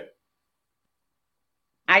number 2?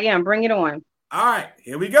 I am. Bring it on. All right.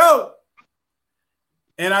 Here we go.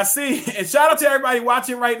 And I see, and shout out to everybody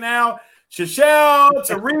watching right now. Shachelle,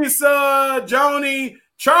 Teresa, Joni,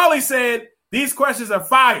 Charlie said these questions are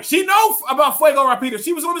fire. She knows about Fuego Rapido.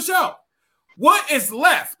 She was on the show. What is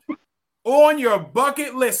left on your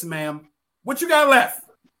bucket list, ma'am? What you got left?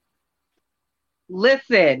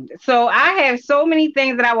 Listen, so I have so many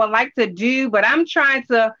things that I would like to do, but I'm trying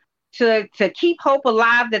to keep hope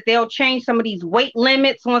alive that they'll change some of these weight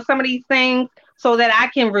limits on some of these things so that I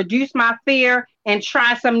can reduce my fear and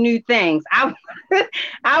try some new things.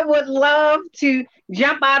 I would love to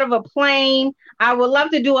jump out of a plane. I would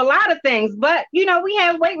love to do a lot of things, but we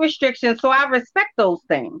have weight restrictions, so I respect those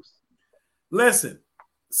things. Listen,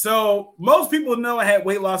 so most people know I had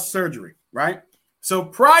weight loss surgery, right? So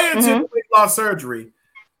prior to the weight loss surgery,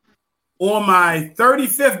 on my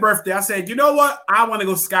 35th birthday, I said, you know what? I want to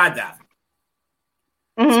go skydiving.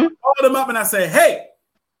 So I called them up and I said, hey,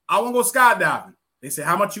 I want to go skydiving. They said,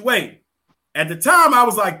 how much you weigh? At the time, I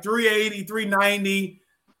was like 380, 390.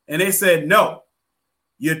 And they said, no,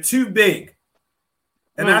 you're too big.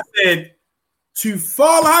 And I said, to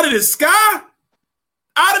fall out of the sky?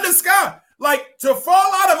 Out of the sky. Like, to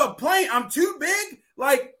fall out of a plane, I'm too big?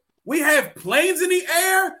 Like, we have planes in the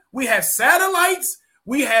air. We have satellites.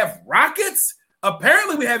 We have rockets.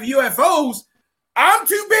 Apparently, we have UFOs. I'm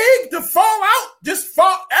too big to fall out. Just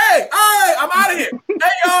fall. Hey, I'm out of here.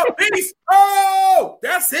 Hey, y'all, peace. Oh,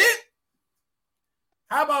 that's it.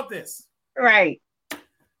 How about this? Right.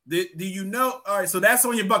 Do you know? All right, so that's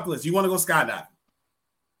on your bucket list. You want to go skydiving?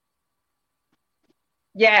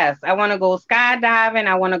 Yes, I want to go skydiving.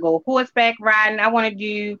 I want to go horseback riding. I want to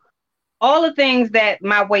do all the things that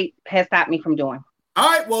my weight has stopped me from doing. All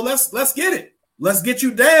right, well, let's get it. Let's get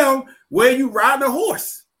you down where you ride a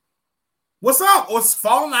horse. What's up? Or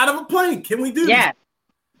falling out of a plane. Can we do that?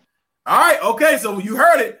 All right, okay, so you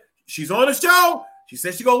heard it. She's on the show. She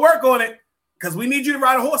said she's going to work on it because we need you to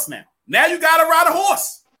ride a horse now. Now you got to ride a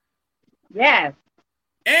horse. Yes.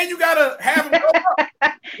 And you got to have it go up.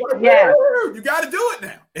 Yeah. You got to do it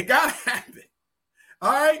now. It got to happen.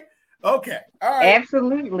 All right? Okay. All right.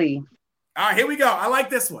 Absolutely. All right, here we go. I like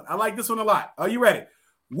this one. I like this one a lot. Are you ready?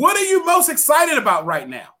 What are you most excited about right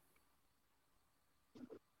now?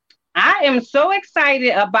 I am so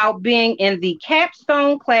excited about being in the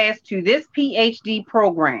capstone class to this PhD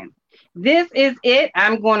program. This is it.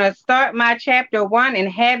 I'm going to start my chapter 1 and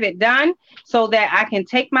have it done so that I can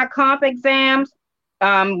take my comp exams,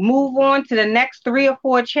 move on to the next 3 or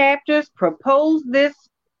 4 chapters, propose this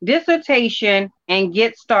dissertation, and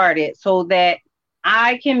get started so that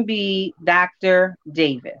I can be Dr.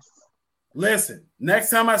 Davis. Listen,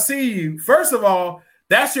 next time I see you, first of all,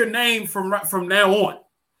 that's your name from now on.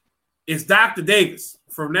 It's Dr. Davis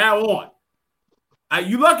from now on.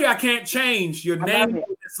 You lucky I can't change your name on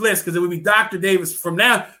this list because it would be Dr. Davis from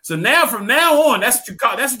now. So from now on, that's what you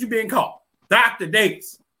call. That's what you're being called, Dr.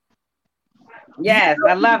 Davis. Yes,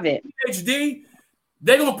 I love it. PhD.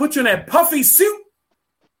 They're gonna put you in that puffy suit.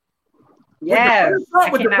 Yes,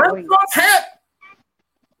 with the Renaissance hat.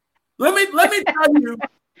 Let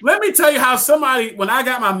me tell you how somebody, when I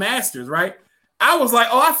got my master's, right? I was like,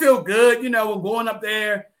 I feel good, going up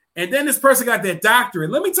there. And then this person got their doctorate.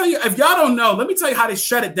 Let me tell you, if y'all don't know, let me tell you how they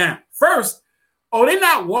shut it down. First, they're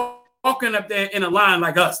not walking up there in a line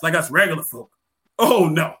like us regular folk. Oh,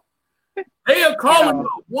 no. They are calling you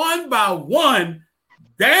one by one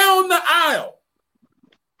down the aisle.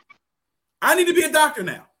 I need to be a doctor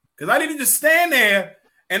now because I need to just stand there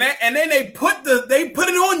and then they put it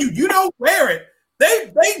on you. You don't wear it.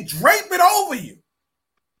 They drape it over you.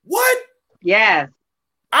 What? Yes.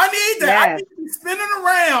 I need that. Yes. I need to be spinning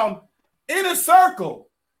around in a circle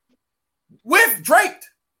with draped.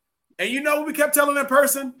 And you know what we kept telling that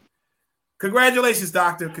person? Congratulations,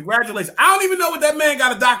 doctor. Congratulations. I don't even know what that man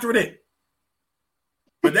got a doctorate in.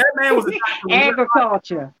 But that man was a doctor.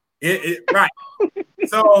 Agriculture. Right.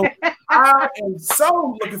 So I am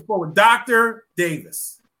so looking forward. Dr.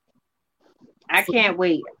 Davis. I can't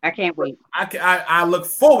wait. I look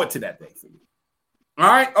forward to that day for you. All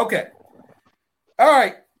right. Okay. All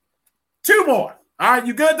right. 2 more. All right.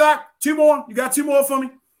 You good, Doc? 2 more? You got 2 more for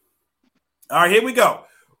me? All right. Here we go.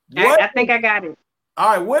 I think I got it.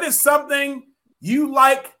 All right. What is something you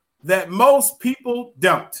like that most people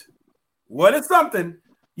don't? What is something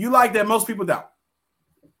you like that most people don't?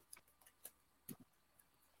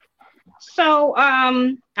 So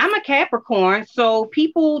I'm a Capricorn, so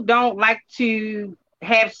people don't like to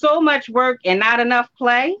have so much work and not enough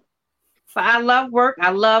play. But I love work.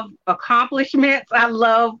 I love accomplishments. I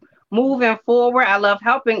love moving forward. I love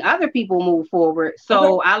helping other people move forward.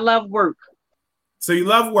 So I love work. So you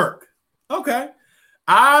love work. Okay.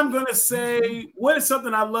 I'm going to say, what is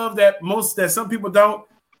something I love that some people don't?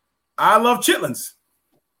 I love chitlins.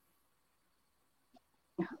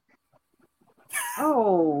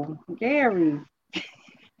 Oh, Gary.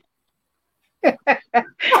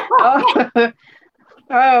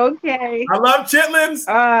 Oh, okay. I love chitlins.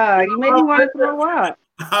 You made me want to throw up.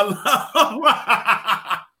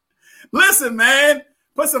 Listen, man,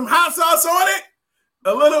 put some hot sauce on it.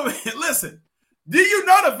 A little bit. Listen, do you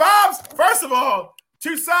know the vibes? First of all,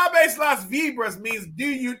 tu sabes las vibras means do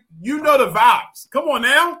you know the vibes? Come on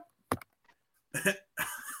now.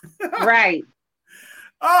 Right.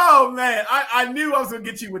 Oh man, I knew I was gonna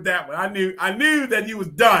get you with that one. I knew that you was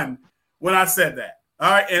done when I said that.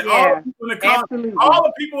 All right, and yeah, all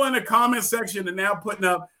the people in the comment section are now putting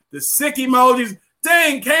up the sick emojis.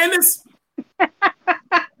 Dang, Candace. I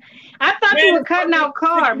thought you were cutting out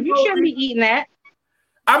carbs. You shouldn't be eating that.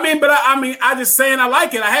 I just saying I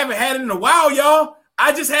like it. I haven't had it in a while, y'all.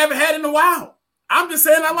 I just haven't had it in a while. I'm just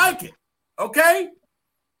saying I like it. Okay.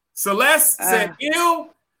 Celeste said ew.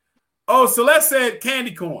 Oh, Celeste said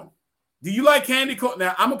candy corn. Do you like candy corn?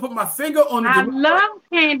 Now I'm gonna put my finger on the. I love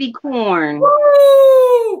candy corn.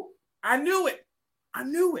 Woo! I knew it.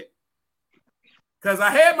 Because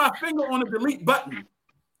I had my finger on the delete button.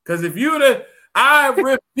 Because I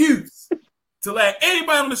refuse to let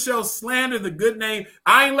anybody on the show slander the good name.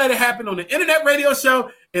 I ain't let it happen on the internet radio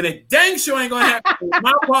show, and it dang sure ain't gonna happen on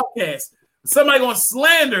my podcast. Somebody gonna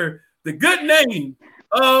slander the good name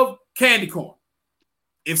of candy corn.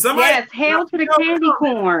 If somebody hail to the candy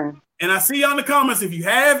corn. And I see you in the comments. If you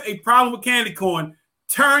have a problem with candy corn,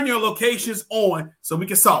 turn your locations on so we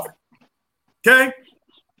can solve it. Okay?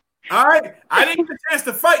 All right. I didn't get a chance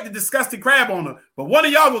to fight the disgusting crab owner, but one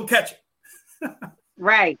of y'all will catch it.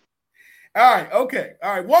 Right. All right. Okay.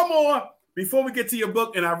 All right. One more before we get to your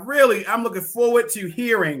book. And I'm looking forward to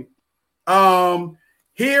hearing what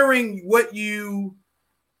your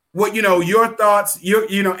thoughts,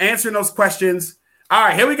 answering those questions. All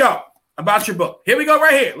right. Here we go. About your book. Here we go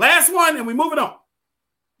right here. Last one, and we moving on.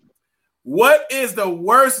 What is the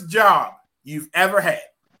worst job you've ever had?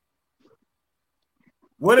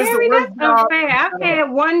 What is the worst job? I've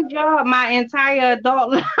had one job my entire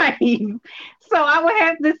adult life. So I would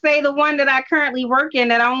have to say the one that I currently work in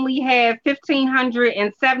that I only have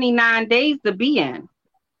 1,579 days to be in.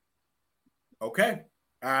 Okay.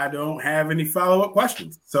 I don't have any follow-up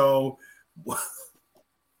questions. So all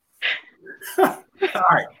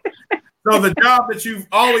right. So the job that you've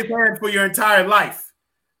always had for your entire life,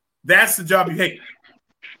 that's the job you hate.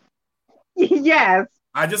 Yes.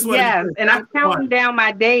 I just want to and I'm counting down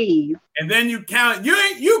my days. And then you counted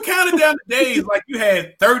down the days like you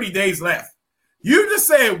had 30 days left. You just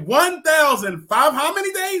said 1,005. How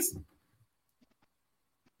many days?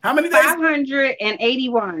 How many days?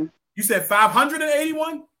 581. You said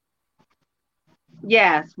 581?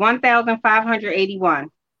 Yes,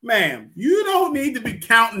 1,581. Ma'am, you don't need to be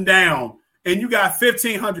counting down, and you got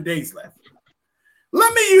 1,500 days left.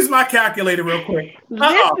 Let me use my calculator real quick.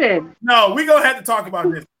 Listen. No, we're going to have to talk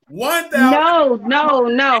about this.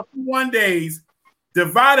 1,001 days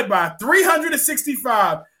divided by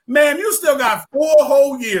 365. Ma'am, you still got 4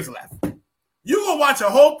 whole years left. You going to watch a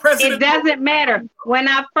whole president. It doesn't matter. When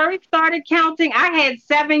I first started counting, I had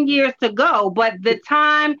 7 years to go, but the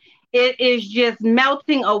time it is just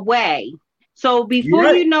melting away. So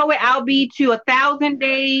before you know it, I'll be to 1,000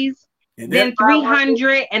 days, then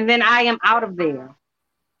 300, and then I am out of there.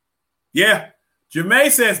 Yeah.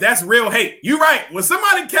 Jermaine says that's real hate. You're right. When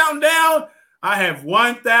somebody counting down, I have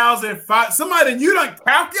 1,005. Somebody, you done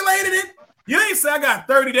calculated it. You ain't say I got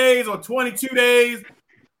 30 days or 22 days.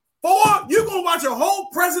 4, you're going to watch a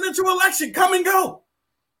whole presidential election come and go.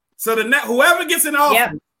 So whoever gets in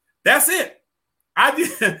office, that's it.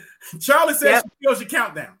 Charlie says she feels your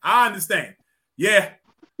countdown. I understand. Yeah.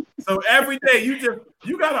 So every day you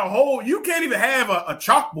got a whole, you can't even have a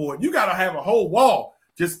chalkboard. You got to have a whole wall.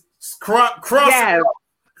 Just cross. Yes.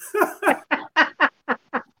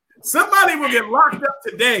 Somebody will get locked up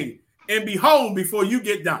today and be home before you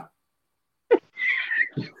get done.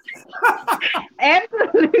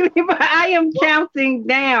 Absolutely, but I am counting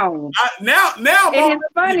down. Now, and it's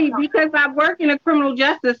funny because I work in a criminal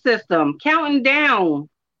justice system, counting down.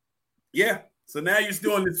 Yeah, so now you're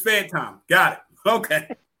doing this Fed time. Got it. Okay,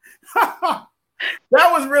 that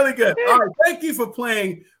was really good. All right, thank you for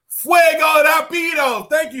playing Fuego Rapido.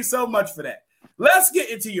 Thank you so much for that. Let's get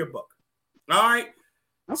into your book. All right.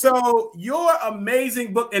 So your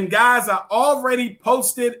amazing book, and guys, I already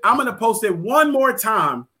posted. I'm going to post it one more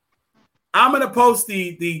time. I'm going to post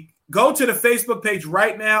the go to the Facebook page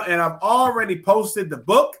right now, and I've already posted the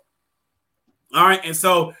book. All right, and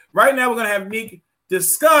so right now we're going to have Neeuq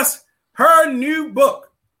discuss her new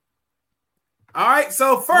book. All right,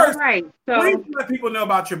 so first, please let people know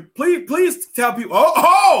about your. Please tell people.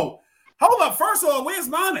 Oh, hold up. First of all, where's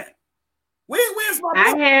mine at? Where's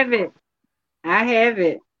my book? I have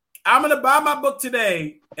it. I'm going to buy my book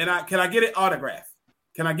today, and can I get it autographed?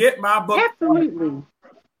 Can I get my book? Absolutely.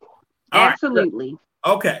 Absolutely.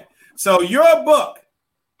 Right. Okay. So your book.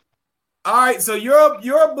 All right. So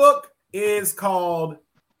your book is called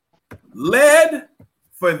Led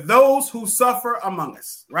for Those Who Suffer Among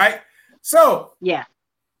Us, right? So yeah.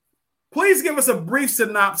 Please give us a brief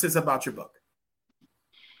synopsis about your book.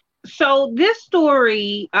 So this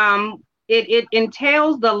story, it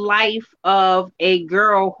entails the life of a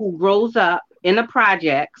girl who grows up in the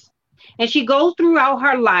projects. And she goes throughout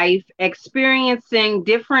her life experiencing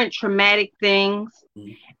different traumatic things.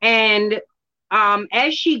 And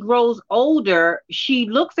as she grows older, she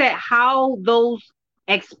looks at how those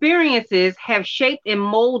experiences have shaped and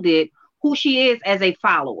molded who she is as a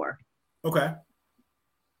follower. Okay.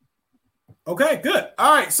 Okay, good.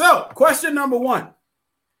 All right. So question number 1.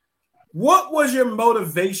 What was your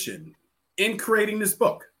motivation in creating this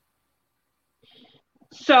book?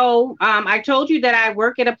 So I told you that I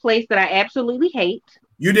work at a place that I absolutely hate.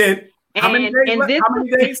 You did. How many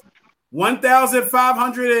days?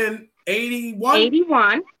 1,581?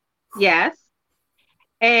 81. Yes.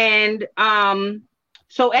 And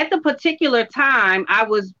so at the particular time, I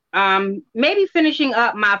was maybe finishing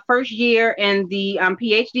up my first year in the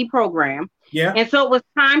PhD program. Yeah. And so it was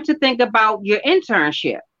time to think about your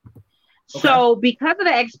internship. Okay. So because of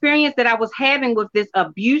the experience that I was having with this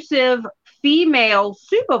abusive female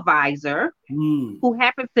supervisor who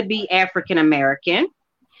happens to be African American,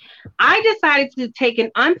 I decided to take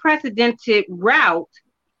an unprecedented route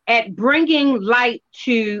at bringing light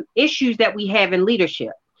to issues that we have in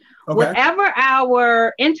leadership. Okay. Whatever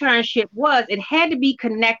our internship was, it had to be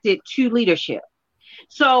connected to leadership.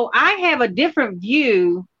 So I have a different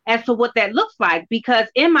view as to what that looks like, because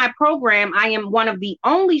in my program, I am one of the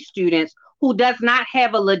only students who does not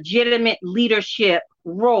have a legitimate leadership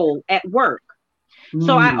role at work.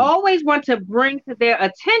 So I always want to bring to their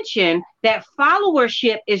attention that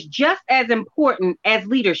followership is just as important as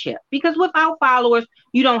leadership, because without followers,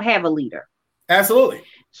 you don't have a leader. Absolutely.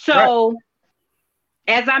 So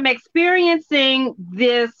as I'm experiencing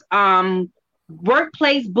this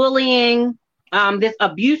workplace bullying, this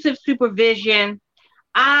abusive supervision,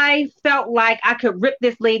 I felt like I could rip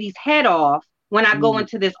this lady's head off when I go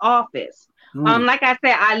into this office. Like I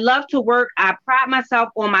said, I love to work. I pride myself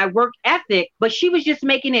on my work ethic, but she was just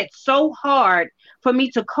making it so hard for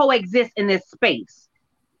me to coexist in this space.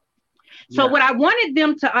 So what I wanted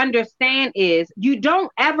them to understand is you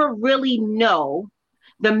don't ever really know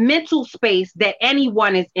the mental space that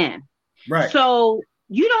anyone is in. Right. So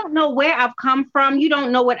you don't know where I've come from. You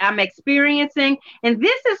don't know what I'm experiencing. And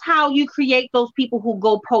this is how you create those people who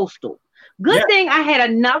go postal. Good thing I had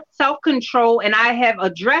enough self-control and I have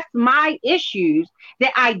addressed my issues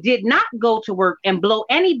that I did not go to work and blow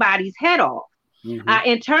anybody's head off. Mm-hmm. I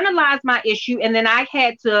internalized my issue and then I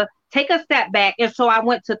had to take a step back. And so I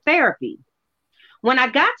went to therapy. When I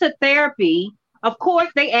got to therapy, of course,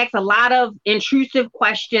 they ask a lot of intrusive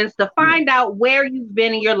questions to find out where you've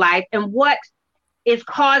been in your life and what is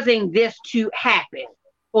causing this to happen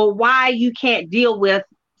or why you can't deal with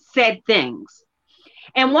said things.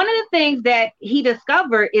 And one of the things that he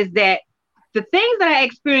discovered is that the things that I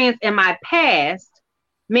experienced in my past,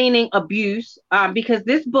 meaning abuse, because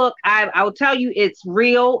this book, I will tell you, it's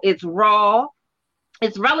real, it's raw,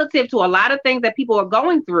 it's relative to a lot of things that people are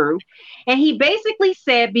going through. And he basically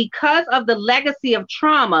said, because of the legacy of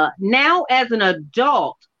trauma, now as an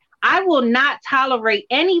adult, I will not tolerate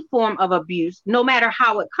any form of abuse, no matter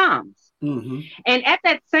how it comes. Mm-hmm. And at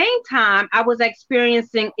that same time, I was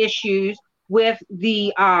experiencing issues with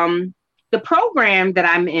the program that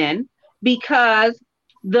I'm in, because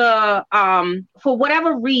for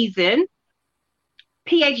whatever reason,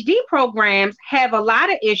 PhD programs have a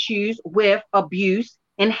lot of issues with abuse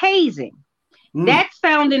and hazing. That's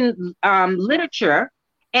found in literature,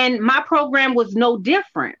 and my program was no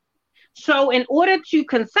different. So in order to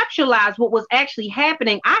conceptualize what was actually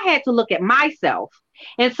happening, I had to look at myself.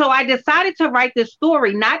 And so I decided to write this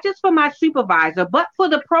story, not just for my supervisor, but for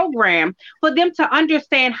the program, for them to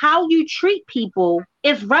understand how you treat people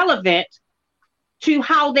is relevant to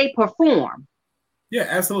how they perform. Yeah,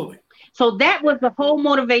 absolutely. So that was the whole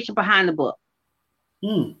motivation behind the book.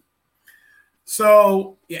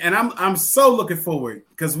 So, and I'm so looking forward,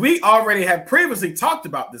 because we already had previously talked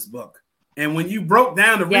about this book. And when you broke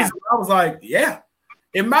down the reason, I was like,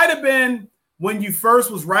 it might have been when you first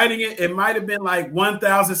was writing it, it might have been like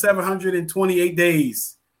 1,728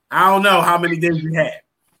 days. I don't know how many days you had,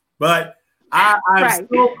 but I'm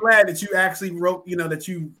so glad that you actually wrote, that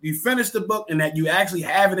you finished the book and that you actually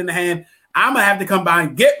have it in the hand. I'm going to have to come by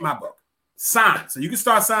and get my book signed. So you can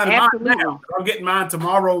start signing mine now. I'm getting mine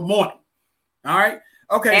tomorrow morning. All right.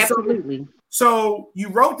 Okay. Absolutely. So you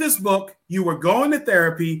wrote this book. You were going to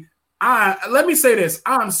therapy. Let me say this.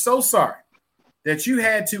 I'm so sorry that you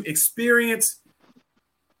had to experience,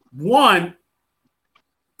 one,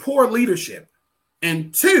 poor leadership,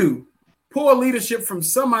 and two, poor leadership from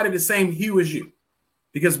somebody the same hue as you.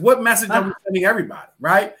 Because what message are we sending everybody,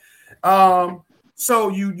 right? So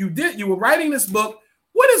you were writing this book.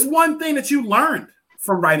 What is one thing that you learned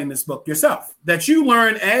from writing this book yourself, that you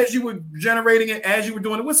learned as you were generating it, as you were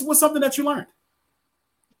doing it? What's something that you learned?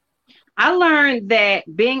 I learned that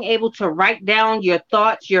being able to write down your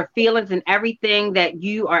thoughts, your feelings, and everything that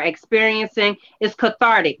you are experiencing is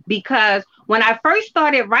cathartic, because when I first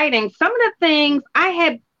started writing, some of the things I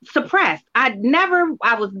had suppressed. I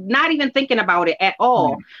was not even thinking about it at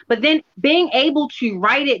all. But then being able to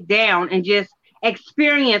write it down and just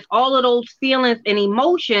experience all of those feelings and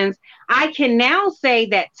emotions, I can now say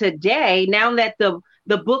that today, now that the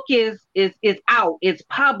book is out, it's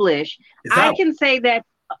published, I can say that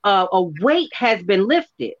a weight has been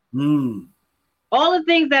lifted. All the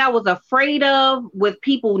things that I was afraid of with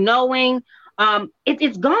people knowing,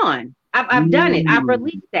 it's gone. I've done it. I've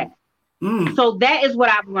released that. So that is what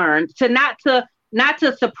I've learned, to not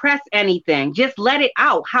to suppress anything, just let it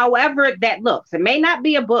out. However that looks. It may not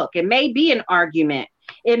be a book. It may be an argument.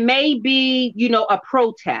 It may be, a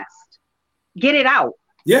protest. Get it out.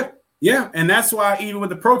 Yeah. Yeah. And that's why even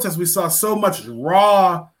with the protest, we saw so much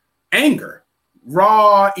raw anger,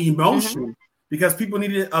 raw emotion, because people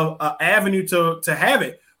needed a avenue to have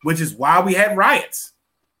it, which is why we had riots.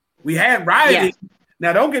 We had rioting. Yes.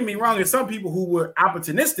 Now, don't get me wrong. There's some people who were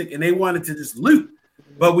opportunistic and they wanted to just loot.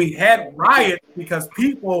 But we had riots because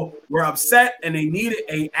people were upset and they needed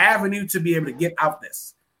an avenue to be able to get out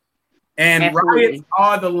this. And absolutely. Riots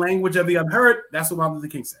are the language of the unheard. That's what Martin Luther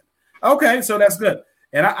King said. Okay, so that's good.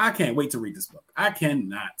 And I can't wait to read this book. I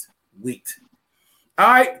cannot wait. All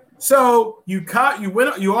right. So you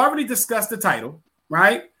already discussed the title,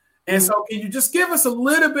 right? And so can you just give us a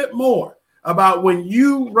little bit more about when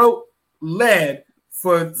you wrote Lead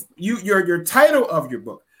for your title of your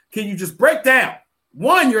book? Can you just break down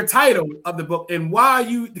your title of the book and why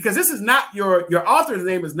because this is not your author's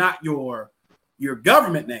name is not your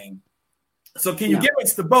government name. So can you give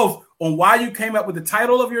us the both on why you came up with the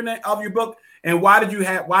title of your book and why do you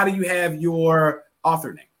have your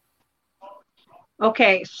author name?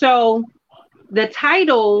 Okay, so the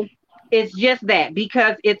title is just that,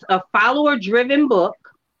 because it's a follower-driven book,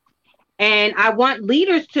 And I want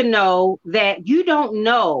leaders to know that you don't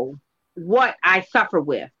know what I suffer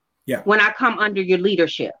with when I come under your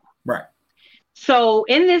leadership. Right. So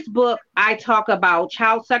in this book, I talk about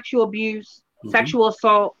child sexual abuse, sexual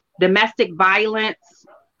assault, domestic violence,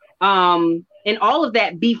 and all of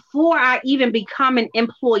that before I even become an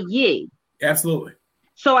employee. Absolutely.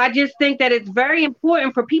 So I just think that it's very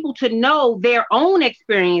important for people to know their own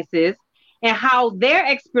experiences and how their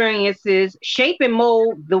experiences shape and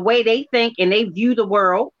mold the way they think and they view the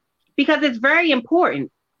world, because it's very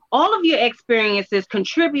important. All of your experiences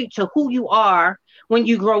contribute to who you are when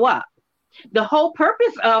you grow up. The whole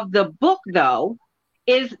purpose of the book, though,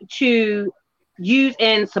 is to use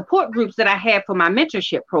in support groups that I have for my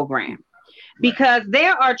mentorship program, because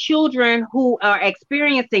there are children who are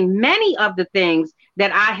experiencing many of the things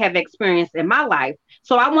that I have experienced in my life.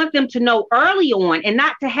 So I want them to know early on and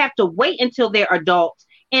not to have to wait until they're adults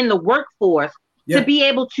in the workforce to be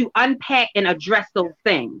able to unpack and address those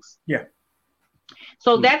things. Yeah.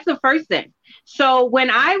 So that's the first thing. So when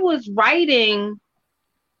I was writing,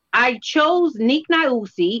 I chose Neeuq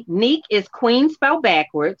Nyeusi. Neeuq is queen spelled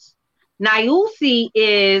backwards. Nyeusi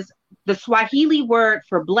is the Swahili word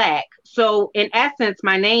for black. So in essence,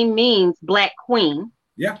 my name means Black Queen.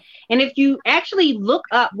 Yeah. And if you actually look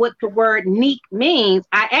up what the word Neeuq means,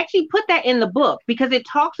 I actually put that in the book because it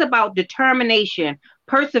talks about determination,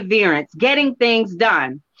 perseverance, getting things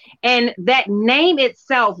done. And that name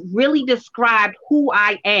itself really described who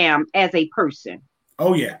I am as a person.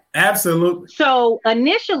 Oh, yeah, absolutely. So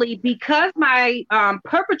initially, because my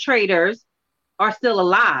perpetrators are still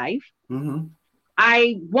alive,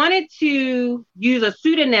 I wanted to use a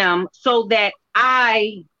pseudonym so that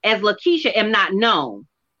I, as Lakeisha, am not known.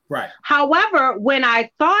 Right. However, when I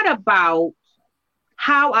thought about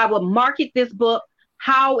how I would market this book,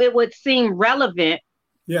 how it would seem relevant,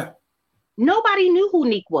 nobody knew who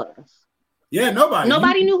Neeuq was. Yeah,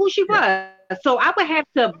 nobody knew who she was. So I would have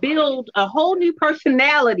to build a whole new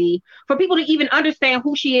personality for people to even understand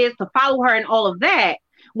who she is, to follow her and all of that,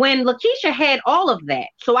 when Lakeisha had all of that.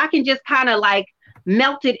 So I can just kind of like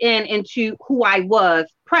melt it into who I was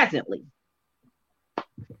presently.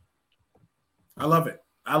 I love it.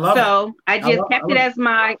 I love it. So I just kept it as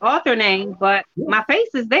my author name, but my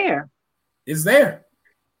face is there. It's there.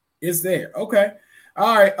 It's there. Okay.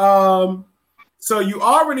 All right. So you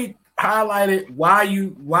already highlighted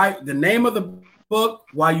why the name of the book,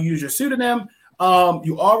 why you use your pseudonym.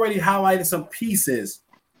 You already highlighted some pieces,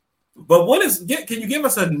 but can you give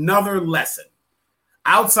us another lesson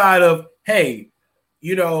outside of, hey,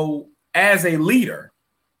 as a leader,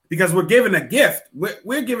 because we're given a gift,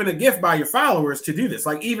 we're given a gift by your followers to do this.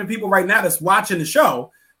 Like even people right now that's watching the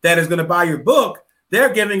show that is going to buy your book,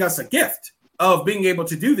 they're giving us a gift of being able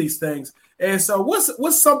to do these things. And so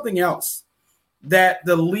what's something else that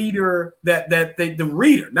the leader, the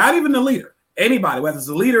reader, not even the leader, anybody, whether it's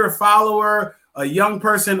a leader, a follower, a young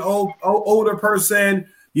person, older person,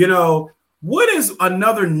 what is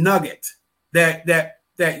another nugget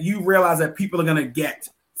that you realize that people are going to get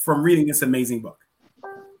from reading this amazing book?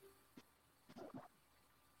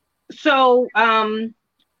 So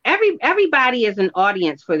everybody is an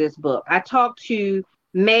audience for this book. I talk to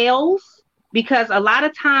males because a lot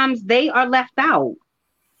of times they are left out.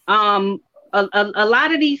 A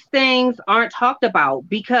lot of these things aren't talked about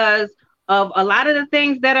because of a lot of the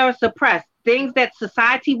things that are suppressed, things that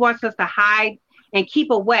society wants us to hide and keep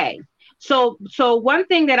away. So one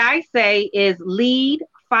thing that I say is lead,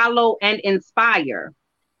 follow, and inspire.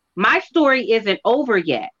 My story isn't over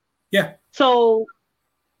yet. Yeah. So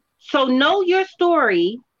know your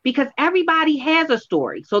story, because everybody has a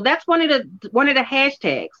story. So that's one of the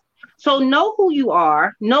hashtags. So know who you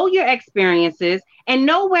are, know your experiences, and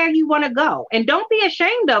know where you want to go. And don't be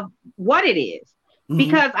ashamed of what it is.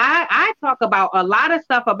 Because I talk about a lot of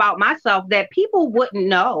stuff about myself that people wouldn't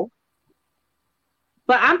know.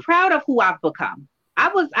 But I'm proud of who I've become.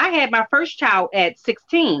 I had my first child at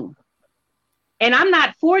 16. And I'm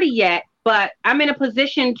not 40 yet, but I'm in a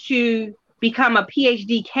position to become a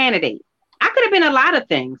PhD candidate. I could have been a lot of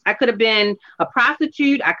things. I could have been a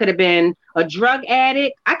prostitute. I could have been a drug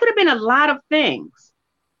addict. I could have been a lot of things,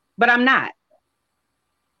 but I'm not.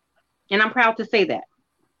 And I'm proud to say that.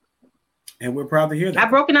 And we're proud to hear that. I've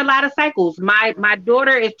broken a lot of cycles. My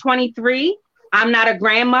daughter is 23. I'm not a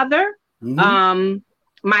grandmother.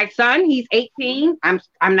 My son, he's 18. I'm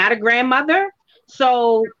not a grandmother.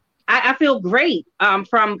 So I feel great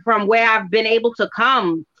from where I've been able to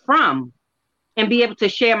come from and be able to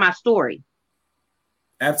share my story.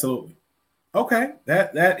 Absolutely. Okay.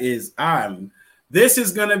 That is, this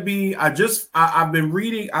is going to be, I've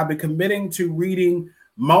been committing to reading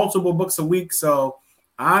multiple books a week. So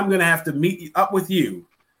I'm going to have to meet up with you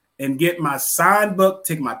and get my signed book,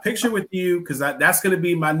 take my picture with you, because that's going to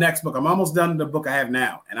be my next book. I'm almost done with the book I have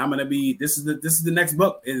now, and I'm going to be. This is the next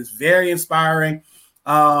book. It is very inspiring.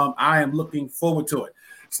 I am looking forward to it.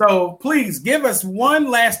 So please give us one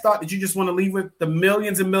last thought that you just want to leave with the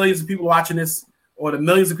millions and millions of people watching this, or the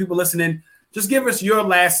millions of people listening. Just give us your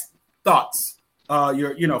last thoughts,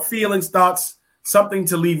 your feelings, thoughts, something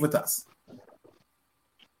to leave with us.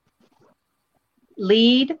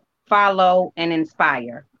 Lead, follow, and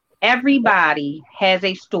inspire. Everybody has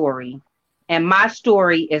a story, and my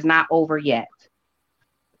story is not over yet.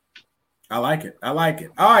 I like it. All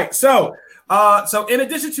right. So in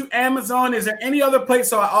addition to Amazon, is there any other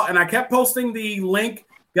place? And I kept posting the link,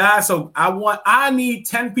 guys. So I need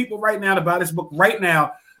 10 people right now to buy this book right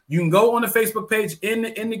now. You can go on the Facebook page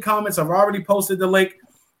in the comments. I've already posted the link.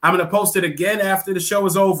 I'm going to post it again after the show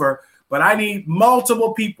is over, but I need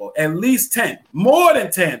multiple people, at least 10, more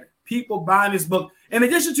than 10 people buying this book. In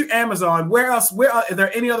addition to Amazon, where else? Are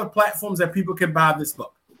there any other platforms that people can buy this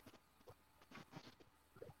book?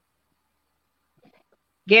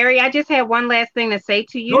 Gary, I just had one last thing to say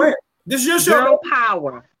to you. Go ahead. This is your show. Girl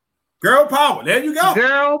power. Girl power. There you go.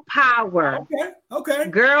 Girl power. Okay.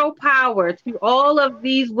 Girl power to all of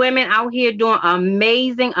these women out here doing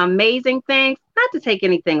amazing, amazing things. Not to take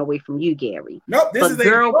anything away from you, Gary. Nope. This is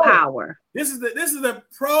girl power. This is the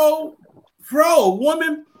pro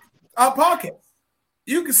woman podcast.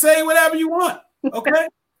 You can say whatever you want. Okay.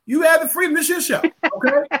 You have the freedom. This is your show.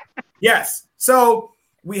 Okay. Yes. So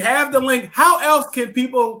we have the link. How else can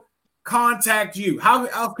people contact you? How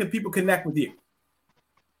else can people connect with you?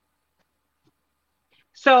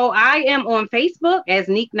 So I am on Facebook as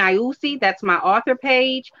Neeuq Nyeusi. That's my author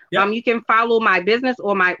page. Yep. You can follow my business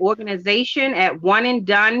or my organization at One and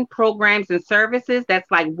Done Programs and Services.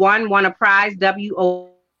 That's like one a prize,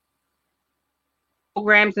 WO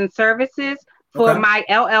Programs and Services. For my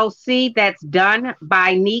LLC, that's Done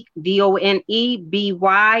by Neeuq,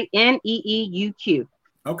 DONEBYNEEUQ.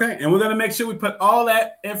 Okay, and we're going to make sure we put all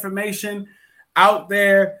that information out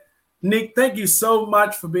there. Neeuq, thank you so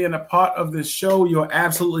much for being a part of this show. You're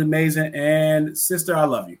absolutely amazing. And sister, I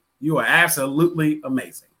love you. You are absolutely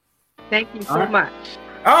amazing. Thank you so much.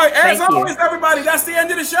 All right, as always, everybody, that's the end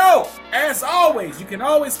of the show. As always, you can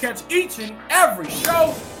always catch each and every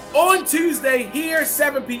show on Tuesday here,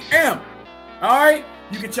 7 p.m. All right,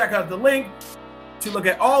 you can check out the link to look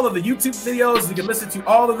at all of the YouTube videos. You can listen to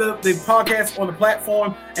all of the podcasts on the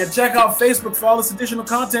platform, and check out Facebook for all this additional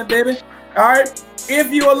content, baby. All right.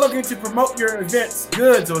 If you are looking to promote your events,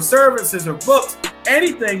 goods, or services, or books,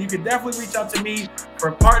 anything, you can definitely reach out to me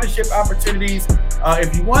for partnership opportunities.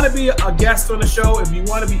 If you want to be a guest on the show, if you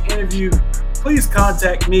want to be interviewed, please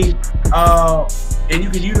contact me, and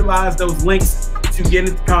you can utilize those links to get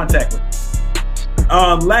into contact with me.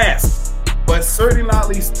 Last but certainly not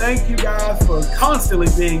least, thank you guys for constantly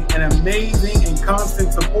being an amazing and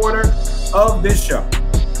constant supporter of this show.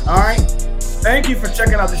 All right. Thank you for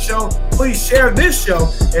checking out the show. Please share this show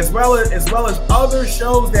as well as other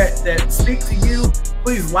shows that speak to you.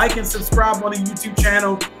 Please like and subscribe on the YouTube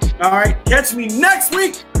channel. All right. Catch me next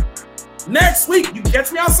week. Next week, you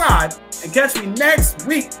catch me outside, and catch me next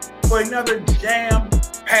week for another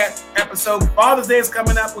jam-packed episode. Father's Day is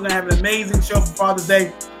coming up. We're gonna have an amazing show for Father's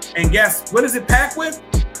Day. And guess what is it packed with?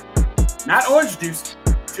 Not orange juice,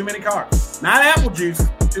 too many carbs. Not apple juice,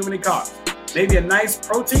 too many carbs. Maybe a nice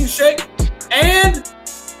protein shake and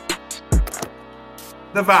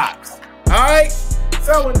the vibes. All right.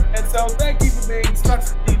 So thank you for being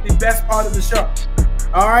such the best part of the show.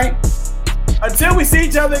 All right. Until we see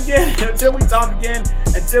each other again, until we talk again,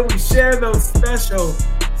 until we share those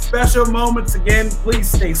special moments again,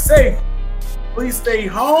 please stay safe. Please stay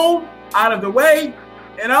home, out of the way.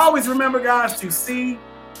 And always remember, guys, to see,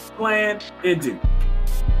 plan, and do.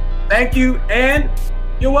 Thank you, and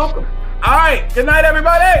you're welcome. All right. Good night,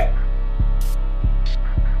 everybody.